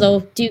 Although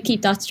do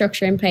keep that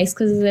structure in place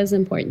because it is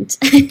important.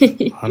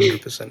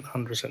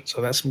 100%.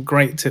 So that's some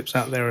great tips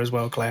out there as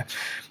well, Claire.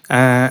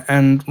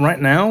 And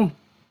right now,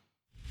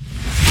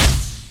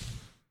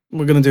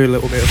 we're going to do a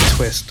little bit of a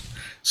twist.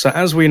 So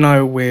as we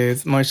know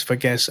with most of our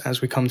guests,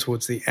 as we come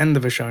towards the end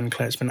of a show, and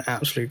Claire, it's been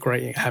absolutely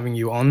great having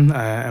you on,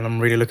 and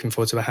I'm really looking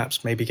forward to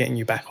perhaps maybe getting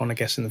you back on, I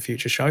guess, in the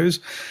future shows.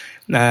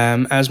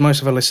 As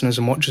most of our listeners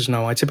and watchers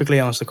know, I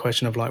typically ask the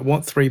question of like,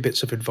 what 3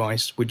 bits of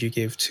advice would you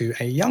give to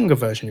a younger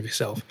version of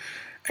yourself?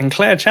 And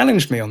Claire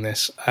challenged me on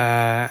this,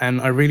 and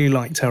I really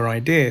liked her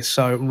idea.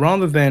 So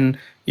rather than,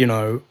 you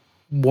know,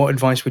 what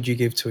advice would you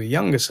give to a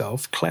younger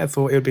self, Claire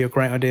thought it would be a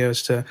great idea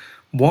as to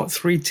what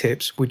 3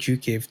 tips would you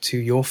give to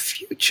your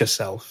future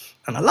self?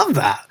 And I love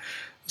that.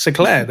 So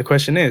Claire, the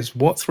question is,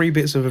 what 3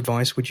 bits of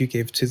advice would you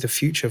give to the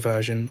future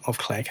version of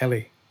Claire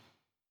Kelly?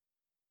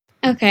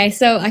 Okay,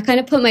 so I kind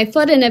of put my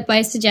foot in it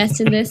by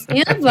suggesting this,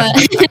 Neil, but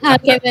I'll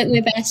give it my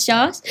best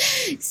shot.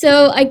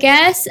 So I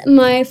guess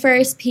my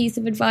first piece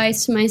of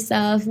advice to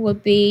myself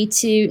would be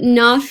to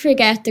not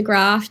forget the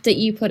graft that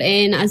you put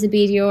in as a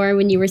BDR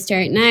when you were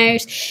starting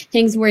out.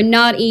 Things were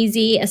not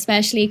easy,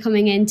 especially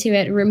coming into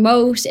it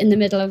remote in the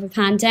middle of a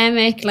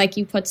pandemic. Like,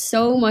 you put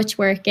so much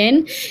work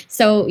in.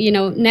 So, you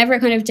know, never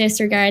kind of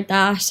disregard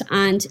that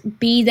and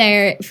be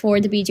there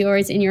for the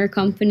BDRs in your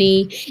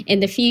company in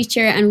the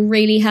future and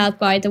really help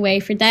guide the way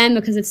for them,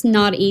 because it's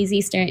not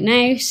easy starting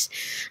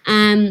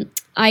out.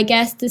 I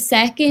guess the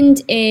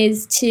second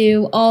is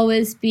to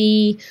always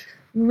be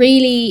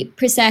really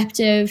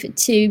perceptive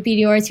to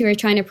BDRs who are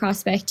trying to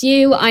prospect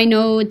you. I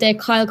know that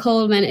Kyle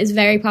Coleman is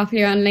very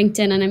popular on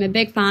LinkedIn and I'm a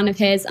big fan of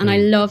his, and I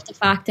love the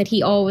fact that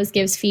he always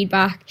gives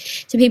feedback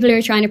to people who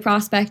are trying to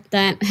prospect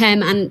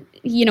him, and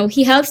you know,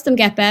 he helps them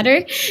get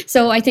better.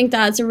 So I think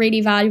that's a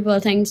really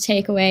valuable thing to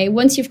take away.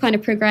 Once you've kind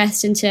of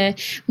progressed into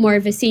more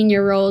of a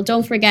senior role,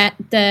 don't forget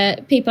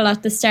the people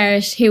at the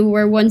start who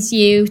were once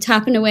you,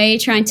 tapping away,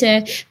 trying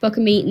to book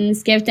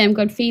meetings, give them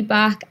good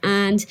feedback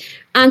and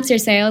answer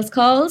sales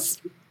calls.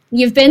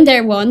 You've been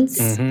there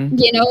once,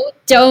 you know,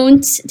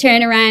 don't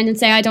turn around and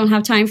say, I don't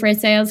have time for a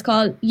sales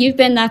call. You've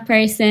been that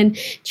person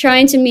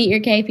trying to meet your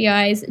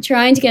KPIs,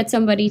 trying to get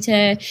somebody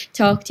to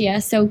talk to you.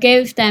 So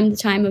give them the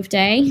time of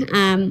day,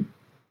 and,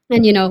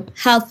 you know,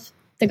 help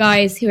the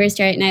guys who are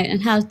starting out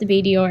and help the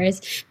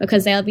BDRs,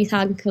 because they'll be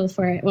thankful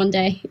for it one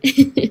day.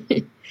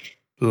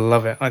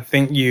 Love it. I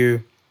think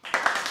you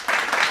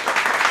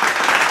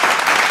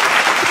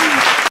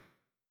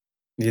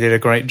did a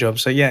great job.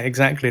 So yeah,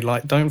 exactly.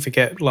 Like, don't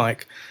forget,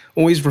 like,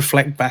 always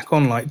reflect back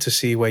on, like, to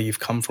see where you've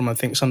come from. I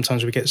think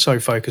sometimes we get so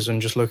focused on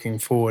just looking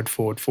forward,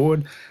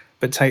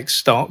 but take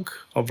stock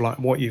of like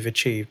what you've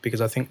achieved,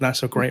 because I think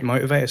that's a great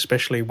motivator,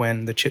 especially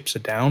when the chips are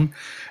down.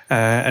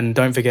 And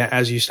don't forget,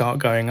 as you start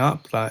going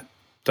up, like,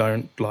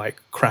 don't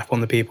like crap on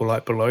the people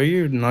like below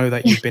you. Know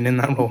that you've been in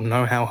that role,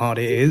 know how hard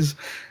it is.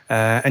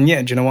 And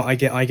yeah, do you know what?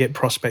 I get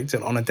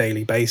prospected on a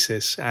daily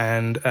basis,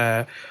 and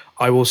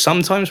I will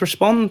sometimes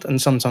respond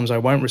and sometimes I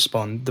won't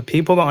respond. The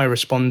people that I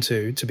respond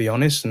to be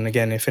honest, and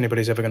again, if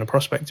anybody's ever going to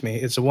prospect me,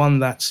 it's the one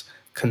that's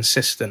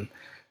consistent.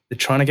 They're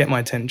trying to get my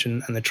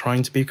attention and they're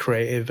trying to be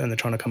creative and they're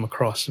trying to come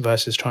across,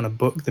 versus trying to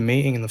book the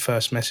meeting in the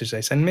first message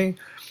they send me.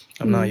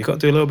 No, you've got to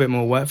do a little bit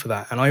more work for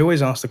that. And I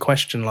always ask the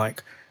question,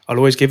 like, I'll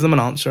always give them an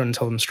answer and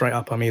tell them straight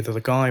up I'm either the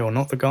guy or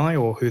not the guy,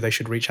 or who they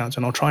should reach out to,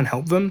 and I'll try and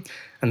help them.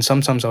 And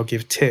sometimes I'll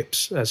give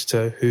tips as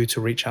to who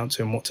to reach out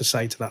to and what to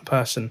say to that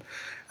person.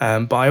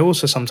 But I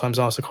also sometimes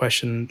ask the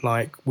question,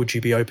 like, would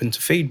you be open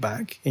to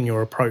feedback in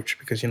your approach?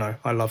 Because,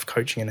 I love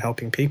coaching and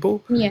helping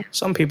people. Yeah.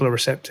 Some people are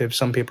receptive,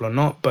 some people are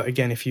not. But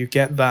again, if you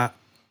get that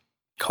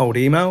cold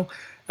email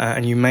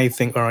and you may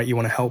think, all right, you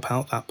want to help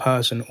out that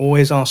person,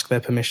 always ask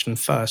their permission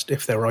first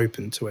if they're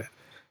open to it.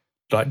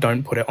 Like,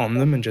 don't put it on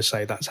them and just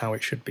say that's how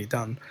it should be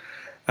done.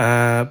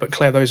 But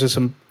Claire, those are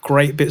some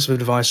great bits of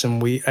advice,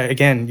 and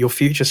again, your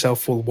future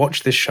self will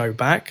watch this show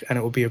back and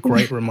it will be a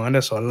great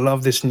reminder. So I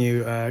love this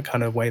new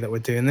kind of way that we're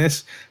doing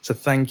this. So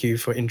thank you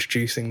for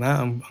introducing that.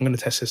 I'm going to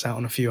test this out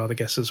on a few other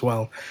guests as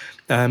well.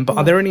 But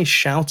are there any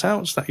shout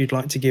outs that you'd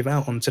like to give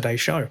out on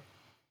today's show?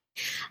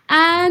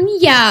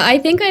 Yeah, I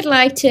think I'd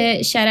like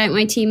to shout out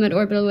my team at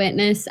Orbital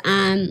Witness,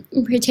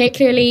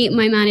 particularly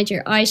my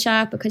manager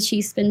Aisha, because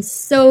she's been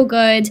so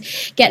good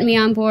getting me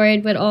on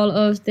board with all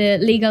of the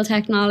legal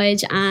tech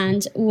knowledge,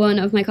 and one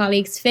of my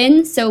colleagues,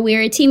 Finn. So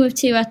we're a team of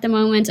 2 at the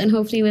moment, and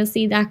hopefully we'll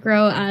see that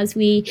grow as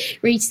we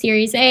reach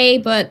Series A.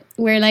 But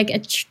we're like a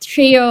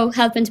trio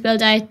helping to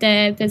build out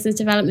the business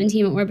development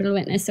team at Orbital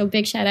Witness. So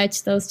big shout out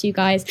to those 2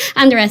 guys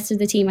and the rest of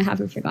the team. I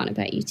haven't forgotten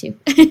about you too.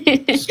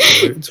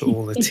 Salute to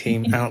all the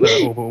team out there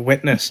at Orbital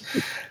Witness.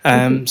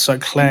 So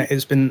Claire,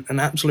 it's been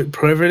an absolute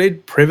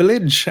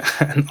privilege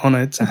and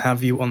honour to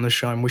have you on the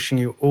show. I'm wishing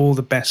you all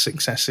the best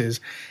successes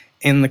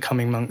in the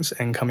coming months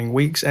and coming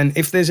weeks. And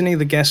if there's any of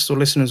the guests or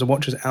listeners or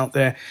watchers out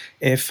there,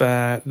 if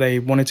they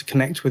wanted to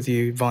connect with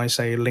you via,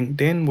 say,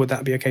 LinkedIn, would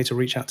that be okay to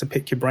reach out to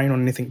pick your brain on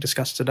anything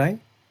discussed today?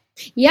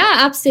 Yeah,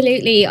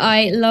 absolutely.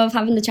 I love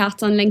having the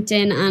chats on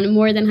LinkedIn, and I'm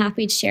more than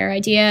happy to share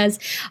ideas.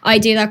 I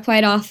do that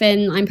quite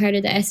often. I'm part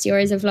of the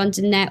SDRs of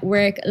London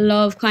network.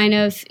 Love kind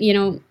of,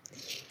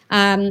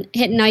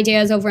 hitting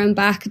ideas over and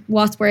back,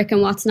 what's working,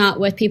 what's not,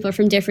 with people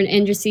from different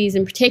industries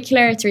in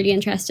particular. It's really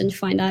interesting to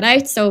find that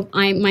out. So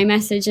my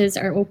messages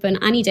are open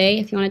any day.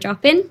 If you want to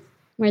drop in,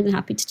 more than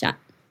happy to chat.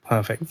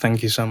 Perfect.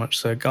 Thank you so much.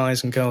 So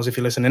guys and girls, if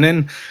you're listening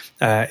in,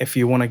 if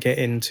you want to get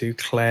into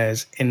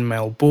Claire's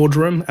in-mail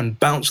boardroom and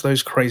bounce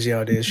those crazy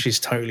ideas, she's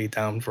totally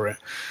down for it.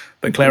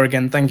 But Claire,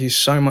 again, thank you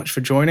so much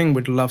for joining.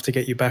 We'd love to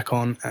get you back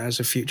on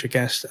as a future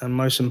guest. And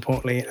most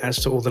importantly,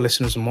 as to all the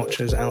listeners and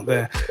watchers out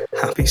there,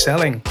 happy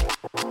selling.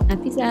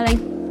 Happy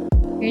selling.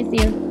 Here's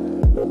you.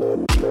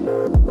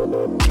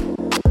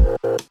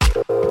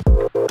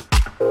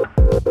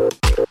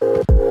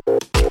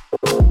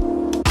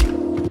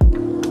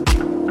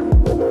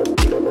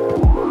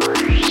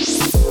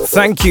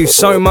 Thank you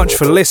so much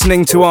for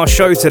listening to our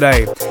show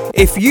today.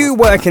 If you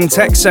work in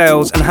tech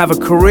sales and have a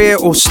career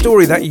or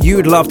story that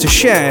you'd love to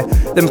share,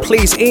 then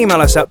please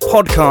email us at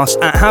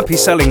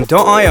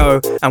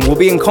podcast@happyselling.io and we'll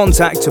be in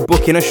contact to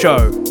book in a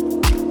show.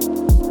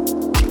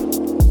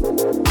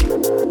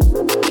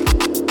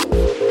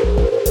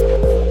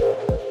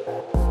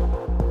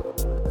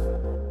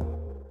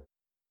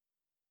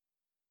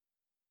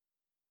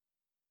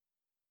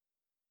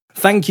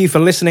 Thank you for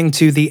listening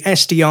to the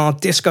SDR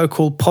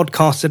DiscoCall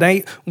podcast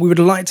today. We would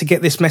like to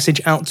get this message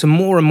out to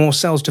more and more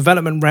sales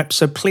development reps,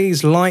 so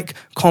please like,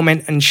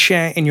 comment, and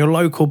share in your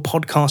local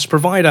podcast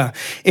provider.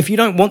 If you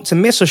don't want to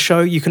miss a show,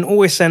 you can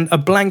always send a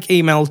blank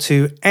email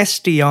to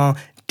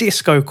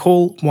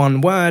SDR.DiscoCall,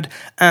 one word,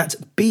 at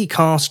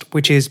bcast,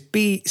 which is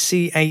bcast.email,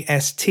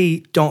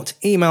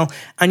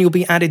 and you'll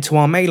be added to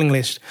our mailing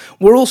list.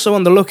 We're also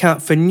on the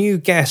lookout for new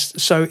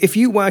guests, so if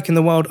you work in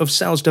the world of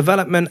sales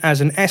development as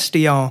an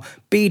SDR,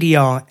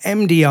 BDR,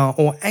 MDR,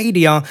 or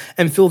ADR,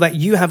 and feel that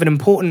you have an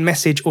important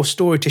message or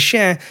story to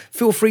share,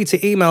 feel free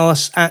to email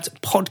us at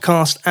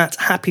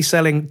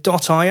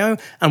podcast@happyselling.io,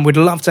 and we'd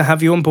love to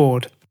have you on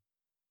board.